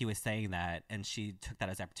like he was saying that and she took that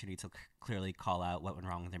as opportunity to clearly call out what went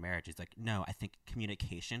wrong with their marriage. He's like, no, I think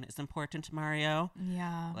communication is important to Mario.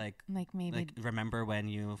 Yeah. Like maybe. Like, remember when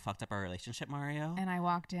you fucked up our relationship, Mario? And I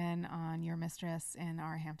walked in on your mistress in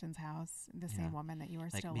our Hamptons house, the same woman that you were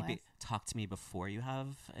like still maybe with. talk to me before you have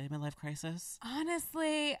a midlife crisis.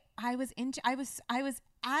 Honestly, I was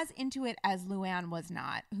as into it as Luann was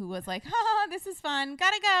not, who was like, this is fun.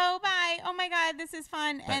 Gotta go. Bye. Oh my God, this is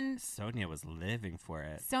fun. But and Sonia was living for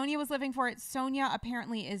it. Sonia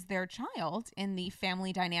apparently is their child in the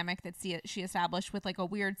family dynamic that she established with like a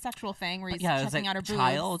weird sexual thing where he's checking out her boobs.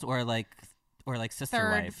 Child or like sister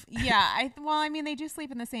wife. Yeah. I mean, they do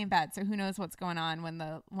sleep in the same bed, so who knows what's going on when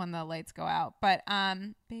the lights go out. But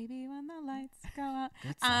baby, when the lights go out.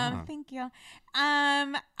 Good song. Thank you.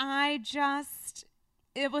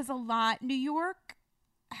 It was a lot. New York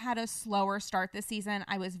had a slower start this season.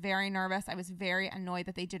 I was very nervous. I was very annoyed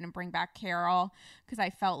that they didn't bring back Carol because I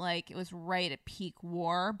felt like it was right at peak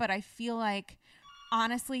war. But I feel like,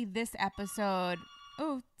 honestly, this episode,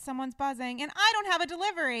 oh, someone's buzzing and I don't have a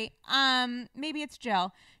delivery. Maybe it's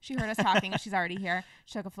Jill. She heard us talking. She's already here.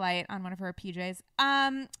 She took a flight on one of her PJs.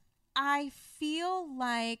 I feel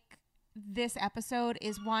like this episode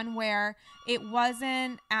is one where it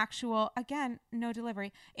wasn't actual, again, no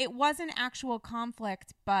delivery. It wasn't actual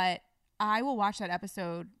conflict, but I will watch that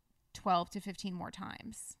episode 12 to 15 more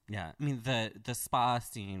times. Yeah. I mean, the spa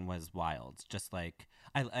scene was wild. Just like,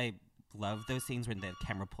 I love those scenes when the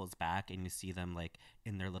camera pulls back and you see them like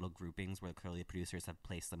in their little groupings where clearly the producers have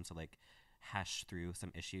placed them to like hash through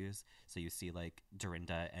some issues. So you see like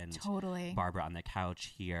Dorinda and Barbara on the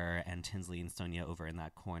couch here and Tinsley and Sonia over in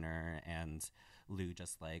that corner and Lou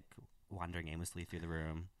just like wandering aimlessly through the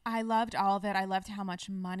room. I loved all of it. I loved how much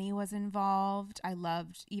money was involved. I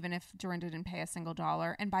loved even if Dorinda didn't pay a single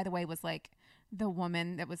dollar. And by the way, was like the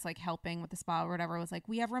woman that was like helping with the spa or whatever was like,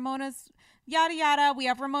 we have Ramona's yada yada. We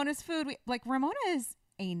have Ramona's food. Ramona is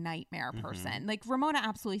a nightmare person. Mm-hmm. Like Ramona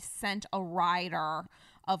absolutely sent a rider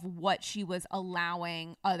of what she was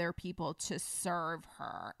allowing other people to serve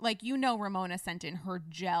her. Like, Ramona sent in her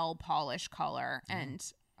gel polish color and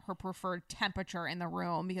her preferred temperature in the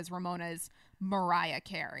room because Ramona is Mariah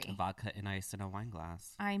Carey. Vodka and ice in a wine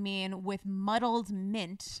glass. I mean, with muddled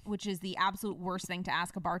mint, which is the absolute worst thing to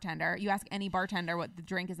ask a bartender. You ask any bartender what the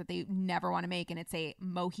drink is that they never want to make, and it's a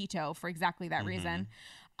mojito for exactly that reason.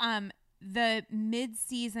 The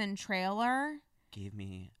mid-season trailer gave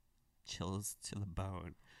me chills to the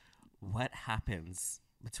bone. What happens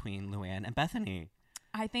between Luann and Bethany?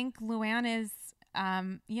 I think Luann is,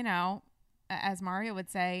 as Mario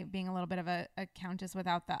would say, being a little bit of a countess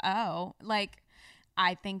without the O. Like,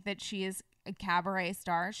 I think that she is a cabaret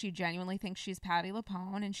star. She genuinely thinks she's Patti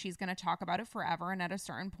LuPone, and she's going to talk about it forever. And at a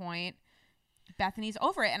certain point, Bethany's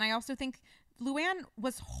over it. And I also think Luann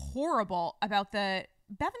was horrible about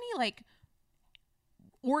Bethany, like,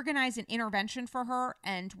 organized an intervention for her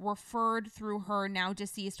and referred through her now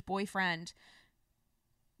deceased boyfriend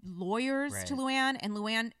lawyers to Right. Luann, and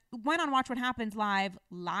Luann went on Watch What Happens live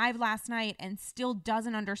last night and still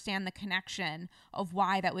doesn't understand the connection of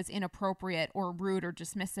why that was inappropriate or rude or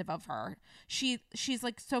dismissive of her. She's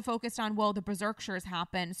like so focused on, well, the Berserkshires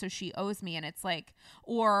happened, so she owes me, and it's like,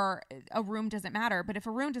 or a room doesn't matter. But if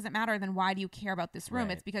a room doesn't matter, then why do you care about this room?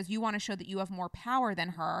 Right. It's because you want to show that you have more power than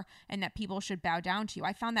her and that people should bow down to you.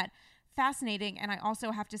 I found that fascinating, and I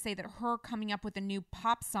also have to say that her coming up with a new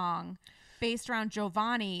pop song based around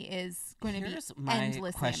Giovanni is going to be Here's my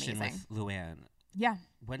endlessly question amazing. with Luann. Yeah.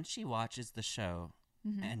 When she watches the show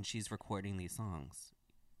Mhm. and she's recording these songs,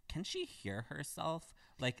 can she hear herself?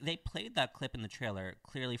 Like, they played that clip in the trailer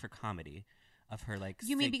clearly for comedy of her, like,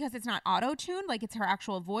 You mean because it's not auto-tuned? Like it's her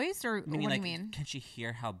actual voice? Or what do like, you mean? Can she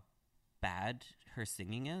hear how bad her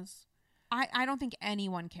singing is? I don't think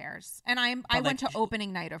anyone cares. And I But, went to like,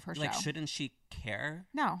 opening night of her Like, show. shouldn't she care?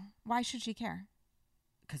 No. Why should she care?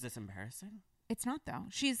 Because it's embarrassing. It's not, though.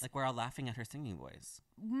 She's Like, we're all laughing at her singing voice.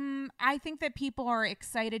 I think that people are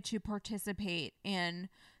excited to participate in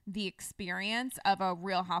the experience of a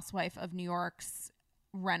Real Housewife of New York's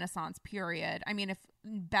Renaissance period. I mean, if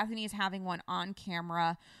Bethany is having one on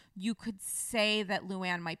camera, you could say that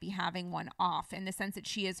Luann might be having one off, in the sense that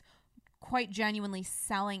she is quite genuinely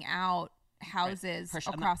selling out houses Her sh-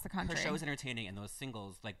 I'm across not- the country. Her show is entertaining, and those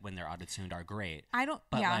singles, like, when they're auto-tuned, are great. I don't.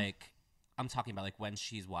 But, yeah. like, I'm talking about, like, when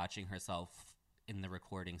she's watching herself in the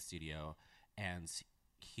recording studio and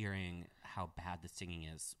hearing how bad the singing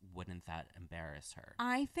is, wouldn't that embarrass her?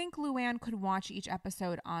 I think Luann could watch each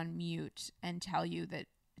episode on mute and tell you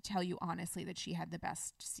honestly that she had the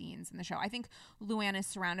best scenes in the show. I think Luann is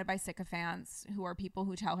surrounded by sycophants who are people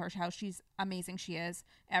who tell her how she's amazing she is.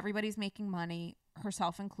 Everybody's making money,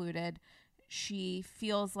 herself included. She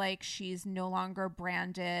feels like she's no longer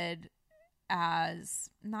branded as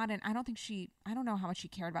I don't know how much she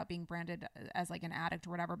cared about being branded as like an addict or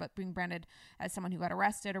whatever, but being branded as someone who got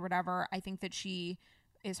arrested or whatever. I think that she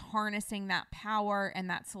is harnessing that power and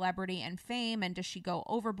that celebrity and fame. And does she go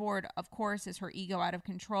overboard? Of course. Is her ego out of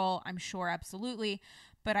control? I'm sure, absolutely.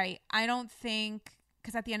 But I don't think,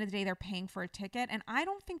 because at the end of the day, they're paying for a ticket. And I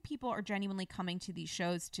don't think people are genuinely coming to these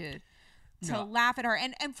shows to No. laugh at her.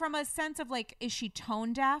 And from a sense of like, is she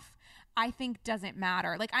tone deaf? I think doesn't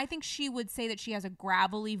matter. Like, I think she would say that she has a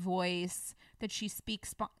gravelly voice, that she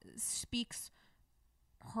speaks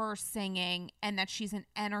her singing, and that she's an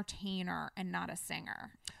entertainer and not a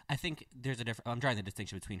singer. I think there's I'm drawing the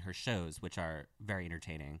distinction between her shows, which are very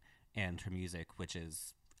entertaining, and her music, which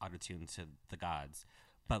is auto-tuned to the gods.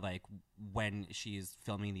 But, like, when she's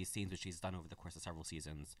filming these scenes, which she's done over the course of several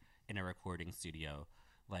seasons in a recording studio,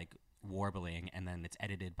 like, warbling, and then it's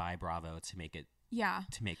edited by Bravo to make it Yeah.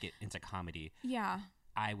 into comedy, Yeah.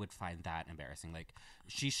 I would find that embarrassing. Like,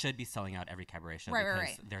 she should be selling out every cabaret show Right,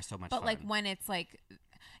 because right. they're so much But fun. like when it's like,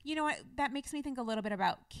 you know what, that makes me think a little bit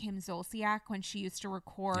about Kim Zolciak when she used to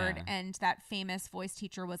record, Yeah. and that famous voice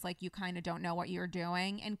teacher was like, you kind of don't know what you're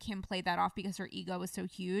doing, and Kim played that off because her ego was so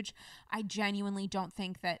huge. I genuinely don't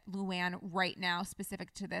think that Luann right now,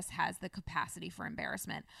 specific to this, has the capacity for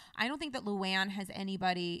embarrassment. I don't think that Luann has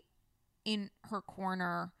anybody in her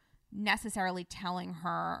corner necessarily telling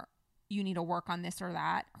her you need to work on this or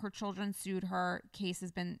that. Her children sued her. Case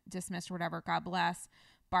has been dismissed or whatever. God bless.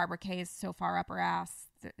 Barbara Kay is so far up her ass.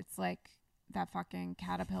 It's like that fucking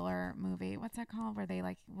Caterpillar movie. What's that called? Where they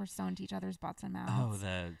like were sewn to each other's butts and mouths. Oh,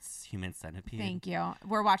 the Human Centipede. Thank you.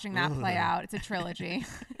 We're watching that play Ugh. out. It's a trilogy.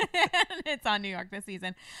 It's on New York this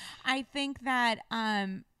season. I think that,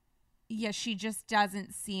 yeah, she just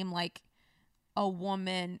doesn't seem like a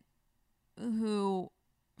woman who,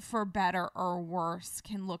 for better or worse,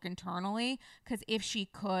 can look internally. Because if she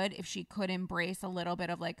could embrace a little bit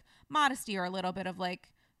of like modesty or a little bit of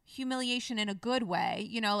like humiliation in a good way,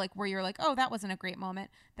 you know, like where you're like, oh, that wasn't a great moment,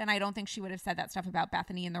 then I don't think she would have said that stuff about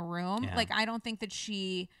Bethany in the room. Yeah. Like, I don't think that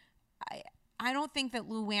I don't think that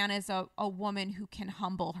Luann is a woman who can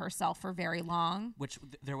humble herself for very long. Which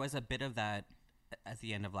there was a bit of that at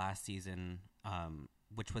the end of last season,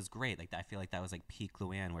 which was great. Like, I feel like that was like peak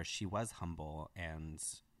Luann, where she was humble and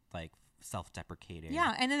like self-deprecating.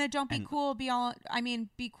 Yeah, and then the don't be And- cool, be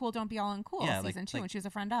cool, don't be all uncool Yeah, season like- 2, like- when she was a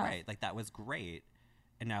friend of. Right, like that was great.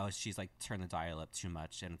 And now she's like turned the dial up too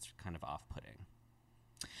much, and it's kind of off-putting.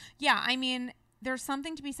 Yeah, I mean, there's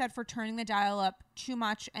something to be said for turning the dial up too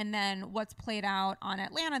much, and then what's played out on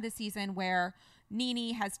Atlanta this season, where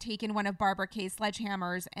Nene has taken one of Barbara Kay's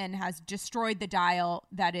sledgehammers and has destroyed the dial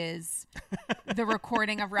that is the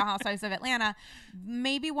recording of Real Housewives of Atlanta.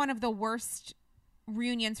 Maybe one of the worst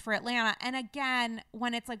reunions for Atlanta. And again,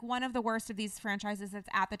 when it's like one of the worst of these franchises that's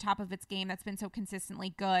at the top of its game, that's been so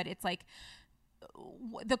consistently good, it's like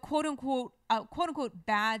the quote unquote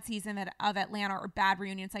bad season of Atlanta, or bad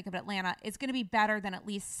reunion cycle of Atlanta, is going to be better than at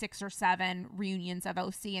least 6 or 7 reunions of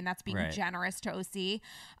OC, and that's being generous to OC.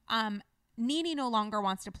 NeNe no longer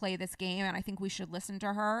wants to play this game, and I think we should listen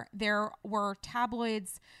to her. There were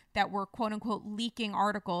tabloids that were quote unquote leaking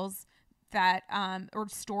articles that or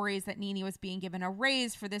stories that NeNe was being given a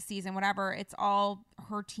raise for this season, whatever. It's all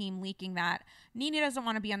her team leaking that. NeNe doesn't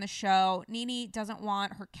want to be on the show. NeNe doesn't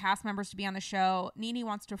want her cast members to be on the show. NeNe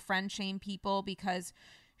wants to friend shame people because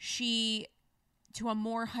she, to a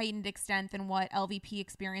more heightened extent than what LVP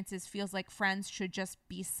experiences, feels like friends should just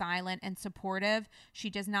be silent and supportive. She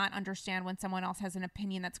does not understand when someone else has an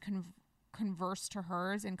opinion that's converse to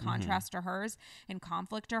hers, in contrast to hers, in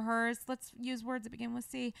conflict to hers. Let's use words that begin with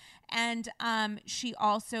C. And she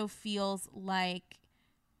also feels like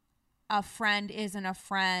a friend isn't a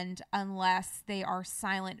friend unless they are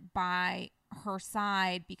silent by her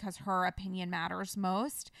side because her opinion matters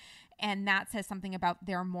most. And that says something about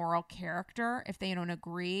their moral character if they don't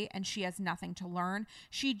agree, and she has nothing to learn.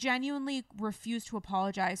 She genuinely refused to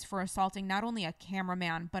apologize for assaulting not only a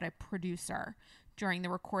cameraman, but a producer during the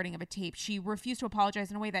recording of a tape. She refused to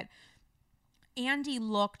apologize in a way that Andy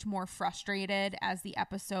looked more frustrated as the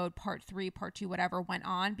episode part 3, part 2, whatever went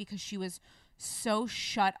on, because she was so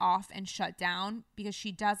shut off and shut down because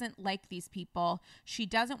she doesn't like these people. She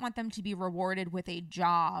doesn't want them to be rewarded with a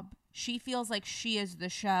job. She feels like she is the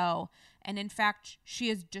show, and in fact she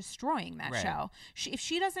is destroying that show. If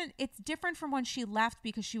she doesn't, it's different from when she left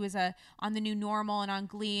because she was on the new normal and on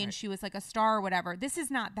Glee and she was like a star or whatever. This is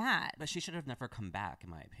not that. But she should have never come back, in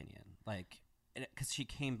my opinion. Like, because she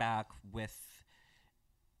came back with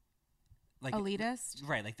like elitist,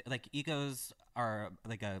 right? Like egos are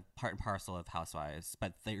like a part and parcel of Housewives,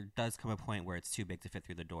 but there does come a point where it's too big to fit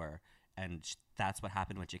through the door. And that's what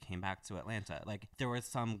happened when she came back to Atlanta. Like, there were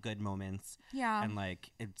some good moments. Yeah. And,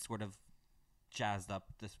 like, it sort of jazzed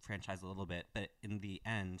up this franchise a little bit. But in the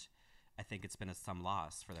end, I think it's been some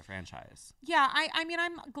loss for the franchise. Yeah. I mean,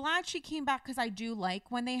 I'm glad she came back because I do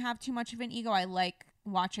like when they have too much of an ego. I like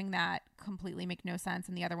watching that completely make no sense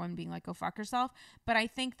and the other one being like, go fuck yourself. But I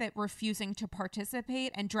think that refusing to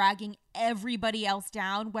participate and dragging everybody else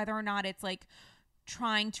down, whether or not it's like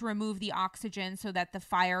trying to remove the oxygen so that the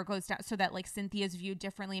fire goes down, so that like Cynthia's viewed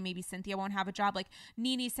differently, maybe Cynthia won't have a job. Like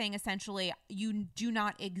NeNe's saying essentially, you do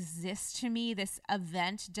not exist to me. This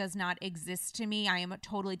event does not exist to me. I am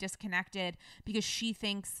totally disconnected, because she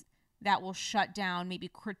thinks that will shut down maybe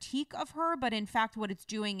critique of her. But in fact, what it's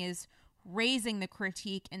doing is raising the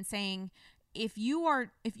critique and saying, if you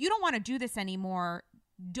don't want to do this anymore,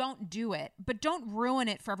 don't do it, but don't ruin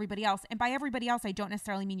it for everybody else. And by everybody else, I don't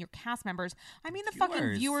necessarily mean your cast members. I mean the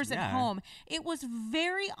fucking viewers at home. It was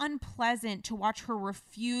very unpleasant to watch her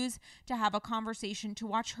refuse to have a conversation, to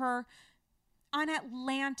watch her on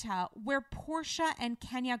Atlanta, where Portia and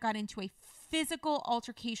Kenya got into a physical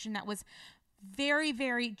altercation that was very,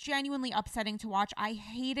 very genuinely upsetting to watch. I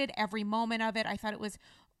hated every moment of it. I thought it was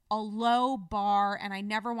a low bar, and I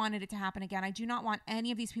never wanted it to happen again. I do not want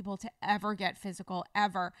any of these people to ever get physical,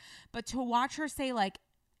 ever. But to watch her say, like,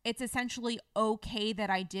 it's essentially okay that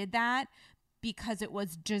I did that because it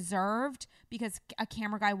was deserved, because a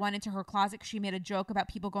camera guy went into her closet. She made a joke about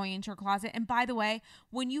people going into her closet. And by the way,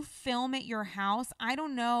 when you film at your house, I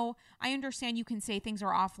don't know, I understand you can say things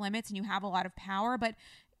are off limits and you have a lot of power, but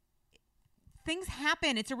things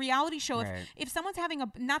happen. It's a reality show. Right. If someone's having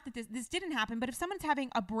not that this didn't happen, but if someone's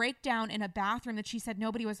having a breakdown in a bathroom that she said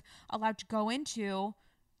nobody was allowed to go into,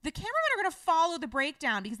 the cameramen are going to follow the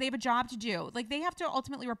breakdown because they have a job to do. Like, they have to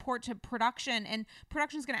ultimately report to production, and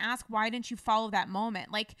production's going to ask, why didn't you follow that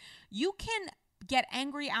moment? Like, you can get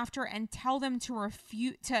angry after and tell them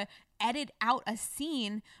to edit out a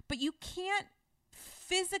scene, but you can't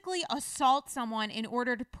physically assault someone in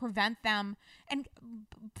order to prevent them, and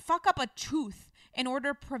fuck up a tooth in order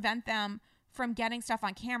to prevent them from getting stuff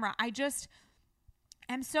on camera. I just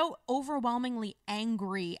am so overwhelmingly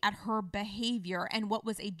angry at her behavior and what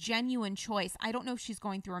was a genuine choice. I don't know if she's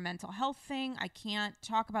going through a mental health thing. I can't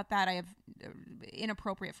talk about that. I have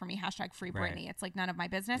inappropriate for me, #free Britney. It's like none of my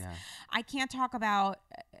business. Yeah. I can't talk about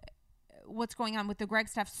what's going on with the Greg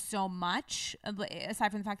stuff so much,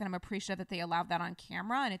 aside from the fact that I'm appreciative that they allowed that on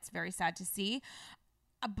camera, and it's very sad to see.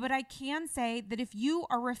 But I can say that if you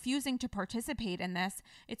are refusing to participate in this,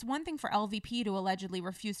 it's one thing for LVP to allegedly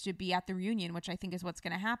refuse to be at the reunion, which I think is what's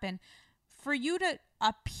going to happen. For you to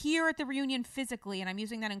appear at the reunion physically, and I'm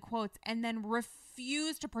using that in quotes, and then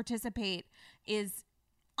refuse to participate is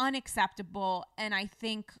unacceptable, and I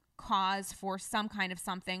think cause for some kind of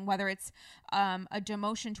something, whether it's a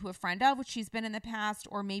demotion to a friend of, which she's been in the past,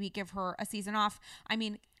 or maybe give her a season off. I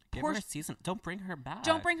mean, Give her a season. Don't bring her back.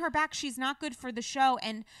 Don't bring her back. She's not good for the show.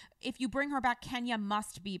 And if you bring her back, Kenya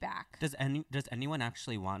must be back. Does anyone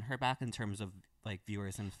actually want her back in terms of like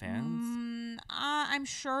viewers and fans? I'm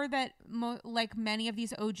sure that like many of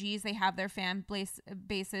these OGs, they have their fan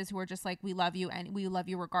bases who are just like, we love you and we love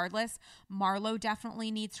you regardless. Marlo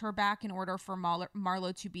definitely needs her back in order for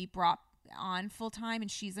Marlo to be brought on full time, and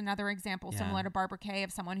she's another example similar to Barbara Kay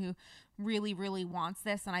of someone who really, really wants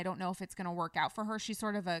this, and I don't know if it's going to work out for her. She's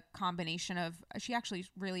sort of a combination of, she actually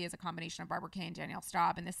really is a combination of Barbara Kay and Danielle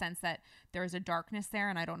Staub in the sense that there is a darkness there,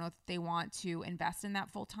 and I don't know if they want to invest in that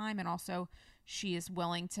full time, and also she is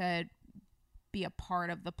willing to be a part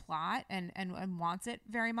of the plot and wants it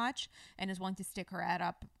very much and is willing to stick her head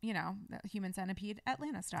up, you know, Human Centipede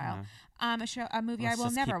Atlanta style. A movie I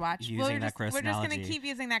will never watch. We're just going to keep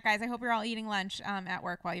using that, guys. I hope you're all eating lunch at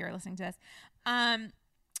work while you're listening to this.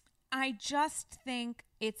 I just think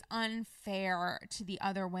it's unfair to the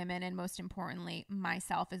other women and most importantly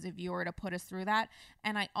myself as a viewer to put us through that.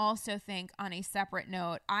 And I also think, on a separate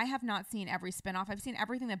note, I have not seen every spinoff. I've seen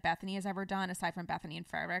everything that Bethany has ever done aside from Bethany and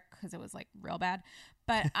Frederick because it was like real bad.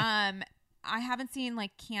 But I haven't seen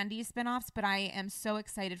like Candy's spinoffs, but I am so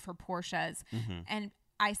excited for Portia's. And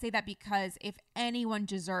I say that because if anyone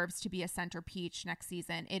deserves to be a center peach next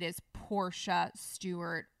season, it is Portia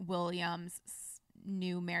Stewart Williams'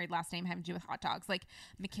 new married last name having to do with hot dogs, like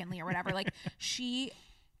McKinley or whatever. Like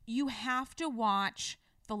you have to watch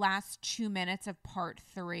the last 2 minutes of part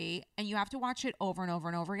 3 and you have to watch it over and over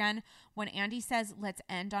and over again. When Andy says, let's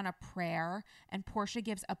end on a prayer, and Portia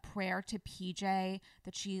gives a prayer to PJ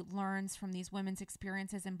that she learns from these women's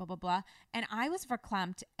experiences and blah, blah, blah. And I was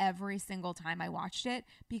verklempt every single time I watched it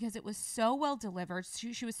because it was so well delivered.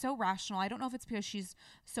 She was so rational. I don't know if it's because she's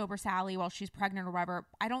sober Sally while she's pregnant or whatever.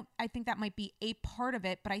 I think that might be a part of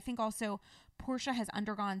it, but I think also Portia has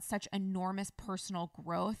undergone such enormous personal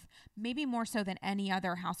growth, maybe more so than any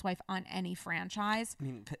other housewife on any franchise. I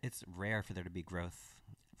mean, it's rare for there to be growth.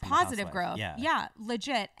 Positive growth. Yeah,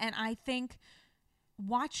 legit. And I think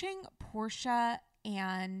watching Portia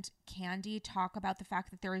and Candy talk about the fact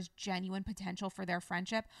that there is genuine potential for their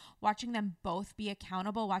friendship, watching them both be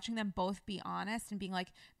accountable, watching them both be honest and being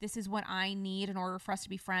like, this is what I need in order for us to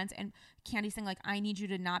be friends. And Candy saying like, I need you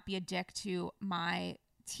to not be a dick to my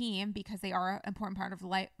team because they are an important part of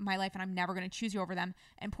my life and I'm never going to choose you over them.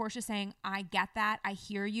 And Portia saying, I get that. I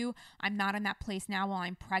hear you. I'm not in that place now while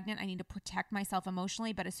I'm pregnant. I need to protect myself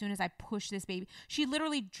emotionally. But as soon as I push this baby, she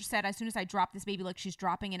literally said, as soon as I drop this baby, like she's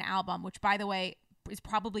dropping an album, which by the way, is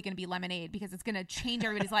probably going to be Lemonade because it's going to change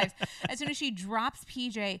everybody's lives. As soon as she drops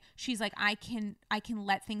PJ, she's like, I can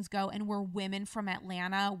let things go. And we're women from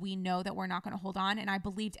Atlanta. We know that we're not going to hold on. And I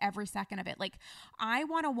believed every second of it. Like, I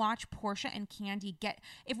want to watch Portia and Candy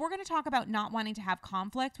if we're going to talk about not wanting to have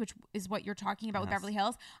conflict, which is what you're talking about with Beverly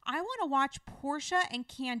Hills, I want to watch Portia and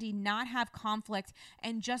Candy not have conflict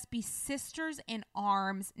and just be sisters in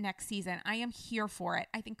arms next season. I am here for it.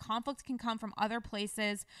 I think conflict can come from other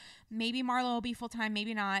places. Maybe Marlo will be full-time,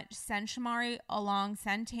 maybe not. Send Shamari along,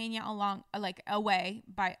 send Tanya along, like away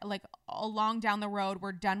by like along down the road.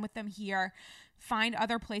 We're done with them here. Find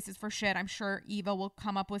other places for shit. I'm sure Eva will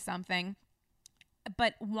come up with something.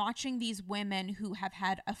 But watching these women who have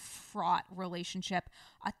had a fraught relationship,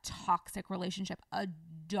 a toxic relationship, a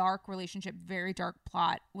dark relationship, very dark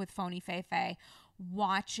plot with phony Feifei,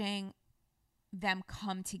 watching them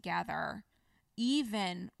come together,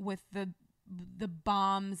 even with the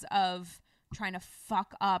bombs of trying to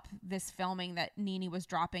fuck up this filming that Nene was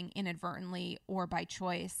dropping inadvertently or by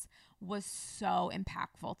choice, was so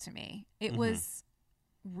impactful to me. It was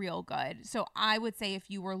real good. So I would say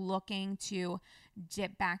if you were looking to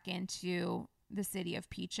dip back into the City of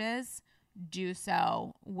Peaches, do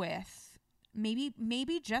so with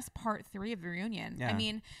maybe just part 3 of the reunion. I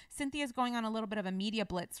mean, Cynthia's going on a little bit of a media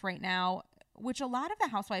blitz right now, which a lot of the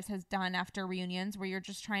Housewives has done after reunions, where you're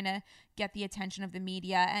just trying to get the attention of the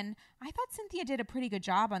media. And I thought Cynthia did a pretty good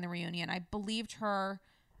job on the reunion. I believed her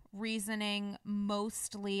reasoning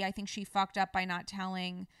mostly. I think she fucked up by not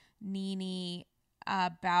telling Nene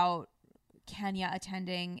about Kenya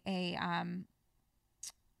attending a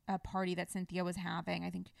party that Cynthia was having.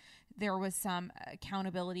 I think there was some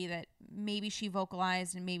accountability that maybe she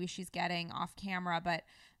vocalized and maybe she's getting off camera, but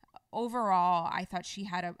overall, I thought she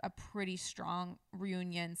had a pretty strong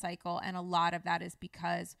reunion cycle, and a lot of that is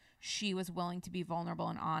because she was willing to be vulnerable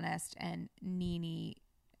and honest, and Nene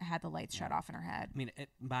had the lights shut off in her head. I mean,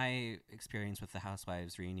 my experience with the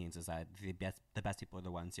Housewives reunions is that the best people are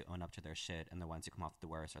the ones who own up to their shit, and the ones who come off the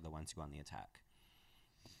worst are the ones who go on the attack.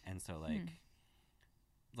 And so, like,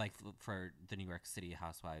 for the New York City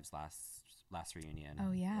Housewives last reunion.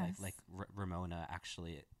 Oh, yes. Ramona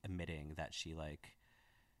actually admitting that she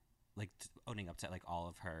owning up to all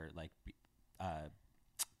of her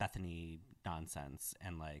Bethany nonsense,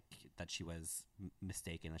 and that she was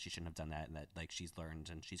mistaken, that she shouldn't have done that, and that she's learned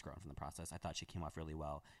and she's grown from the process. I thought she came off really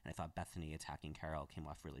well, and I thought Bethany attacking Carol came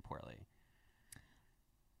off really poorly.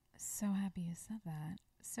 So happy you said that.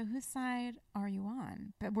 So whose side are you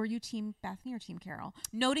on? But were you team Bethany or team Carol?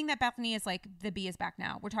 Noting that Bethany is the B is back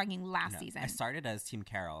now. We're talking last season. I started as team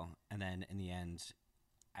Carol, and then in the end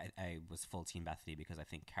I was full team Bethany, because I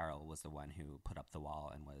think Carol was the one who put up the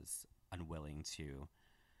wall and was unwilling to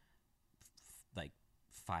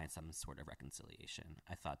find some sort of reconciliation.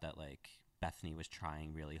 I thought that Bethany was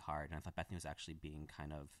trying really hard, and I thought Bethany was actually being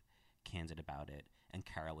kind of candid about it, and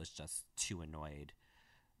Carol was just too annoyed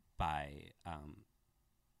by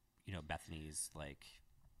Bethany's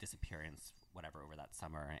disappearance whatever over that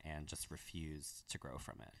summer, and just refused to grow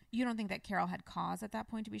from it. You don't think that Carol had cause at that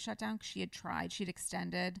point to be shut down? 'Cause she had tried, she'd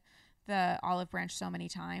extended the olive branch so many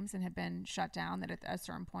times and had been shut down that at a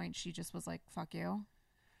certain point she just was like, fuck you.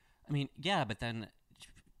 I mean, yeah, but then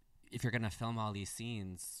if you're going to film all these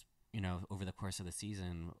scenes, over the course of the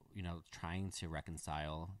season, trying to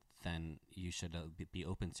reconcile, then you should be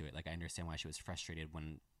open to it. I understand why she was frustrated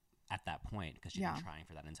at that point, because she'd been trying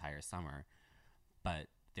for that entire summer. But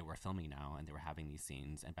they were filming now, and they were having these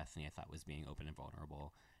scenes, and Bethany, I thought, was being open and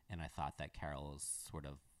vulnerable. And I thought that Carol's sort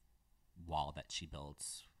of wall that she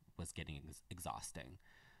built was getting exhausting.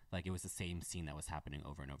 It was the same scene that was happening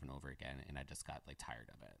over and over and over again, and I just got tired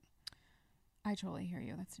of it. I totally hear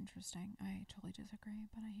you. That's interesting. I totally disagree,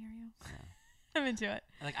 but I hear you. Yeah. I'm into it.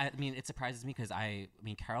 I mean, it surprises me because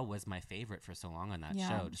Carol was my favorite for so long on that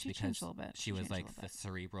show, just because changed a little bit. She was the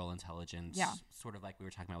cerebral intelligence, sort of like we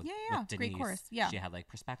were talking about with Denise. Great course. Yeah, she had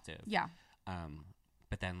perspective. Yeah.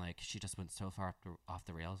 But then she just went so far off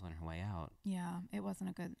the rails on her way out. Yeah, it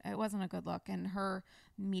wasn't a good look. And her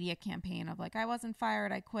media campaign of I wasn't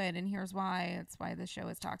fired, I quit, and here's why. It's why the show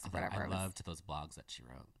is toxic. Whatever. I loved those blogs that she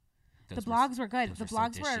wrote. The blogs were good. The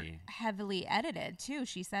blogs were heavily edited too.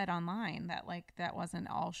 She said online that that wasn't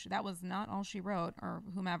all. That was not all she wrote, or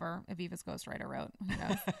whomever Aviva's ghostwriter wrote. Who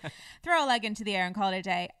knows? Throw a leg into the air and call it a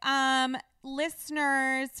day.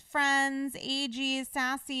 Listeners, friends, AGs,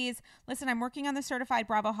 sassies, listen, I'm working on the Certified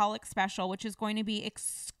Bravoholic special, which is going to be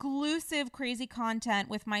exclusive crazy content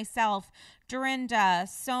with myself, Dorinda,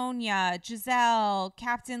 Sonia, Giselle,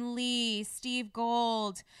 Captain Lee, Steve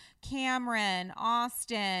Gold, Cameron,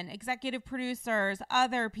 Austin, executive producers,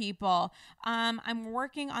 other people. I'm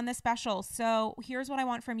working on the special. So here's what I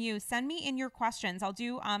want from you. Send me in your questions. I'll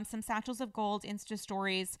do some Satchels of Gold Insta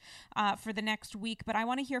stories for the next week, but I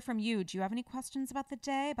want to hear from you. Do you have any questions about the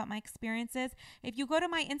day, about my experiences? If you go to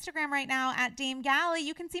my Instagram right now at Dame Galley,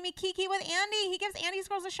 you can see me kiki with Andy. He gives Andy's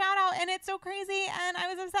Girls a shout out, and it's so crazy, and I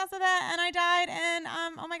was obsessed with it, and I died, and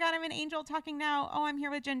oh my God, I'm an angel talking now. Oh, I'm here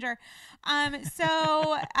with Ginger.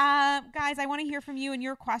 Guys, I want to hear from you and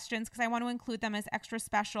your questions, because I want to include them as extra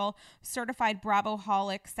special Certified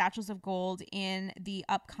Bravoholic Satchels of Gold in the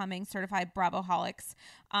upcoming Certified Bravoholics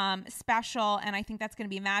special, and I think that's going to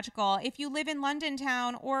be magical. If you live in London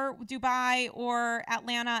town or Dubai or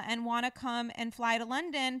Atlanta and want to come and fly to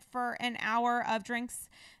London for an hour of drinks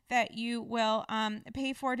that you will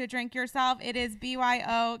pay for to drink yourself, it is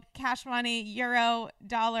BYO, cash money, euro,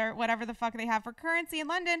 dollar, whatever the fuck they have for currency in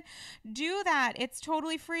London. Do that. It's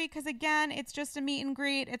totally free, because again, it's just a meet and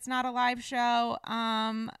greet. It's not a live show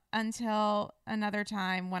until another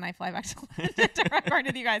time when I fly back to London to record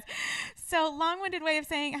with you guys. So long-winded way of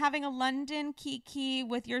saying, having a London Kiki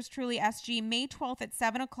with yours truly, SG, May 12th at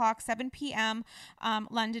 7 p.m.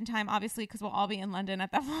 London time, obviously, because we'll all be in London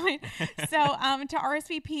at that point. So to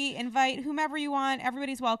RSVP, invite whomever you want.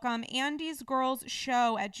 Everybody's welcome. Andy's Girls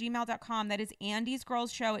Show at gmail.com. That is Andy's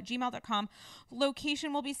Girls Show at gmail.com.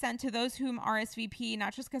 Location will be sent to those whom RSVP,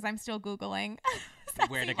 not just because I'm still Googling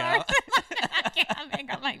where to go. I can't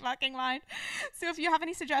make up my fucking mind. So if you have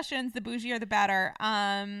any suggestions, the bougie or the better,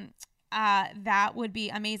 that would be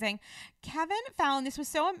amazing. Kevin found this was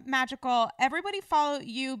so magical. Everybody follow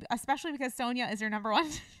you, especially because Sonia is your number one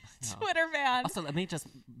Twitter fan. Also, let me just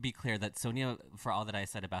be clear that Sonia, for all that I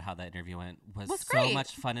said about how that interview went, was great. So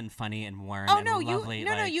much fun and funny and warm and lovely.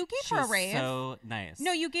 You gave her a rave. So nice.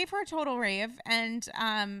 No, you gave her a total rave, and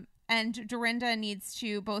Dorinda needs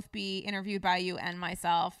to both be interviewed by you and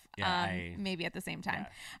myself Yeah, maybe at the same time.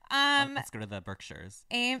 Let's go to the Berkshires.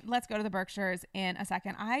 Let's go to the Berkshires in a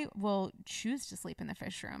second. I will choose to sleep in the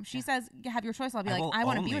fish room. She says, have your choice. I'll be like, I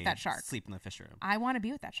want to be with that shark. Sleep in the fish room. I want to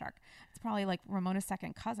be with that shark. It's probably like Ramona's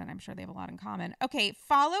second cousin. I'm sure they have a lot in common. Okay,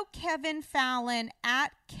 follow Kevin Fallon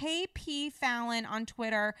at KP Fallon on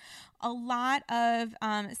Twitter. A lot of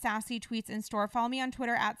sassy tweets in store. Follow me on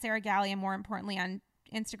Twitter at Sarah Galley, and more importantly on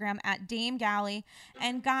Instagram at Dame Galley.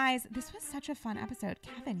 And guys, this was such a fun episode.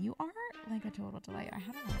 Kevin, you are like a total delight. I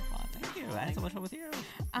had a lot of fun. Thank you. I had so much fun with you.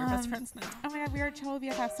 We're best friends now. Oh my God, we are total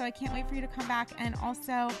BFFs. So I can't wait for you to come back. And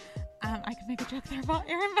also, I could make a joke there about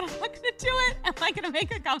Aaron, but I'm not going to do it. Am I going to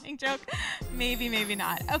make a coming joke? Maybe, maybe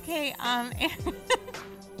not. Okay.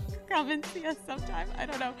 Come and see us sometime. I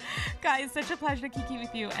don't know. Guys, such a pleasure to kiki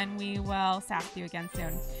with you, and we will sass you again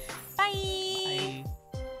soon. Bye.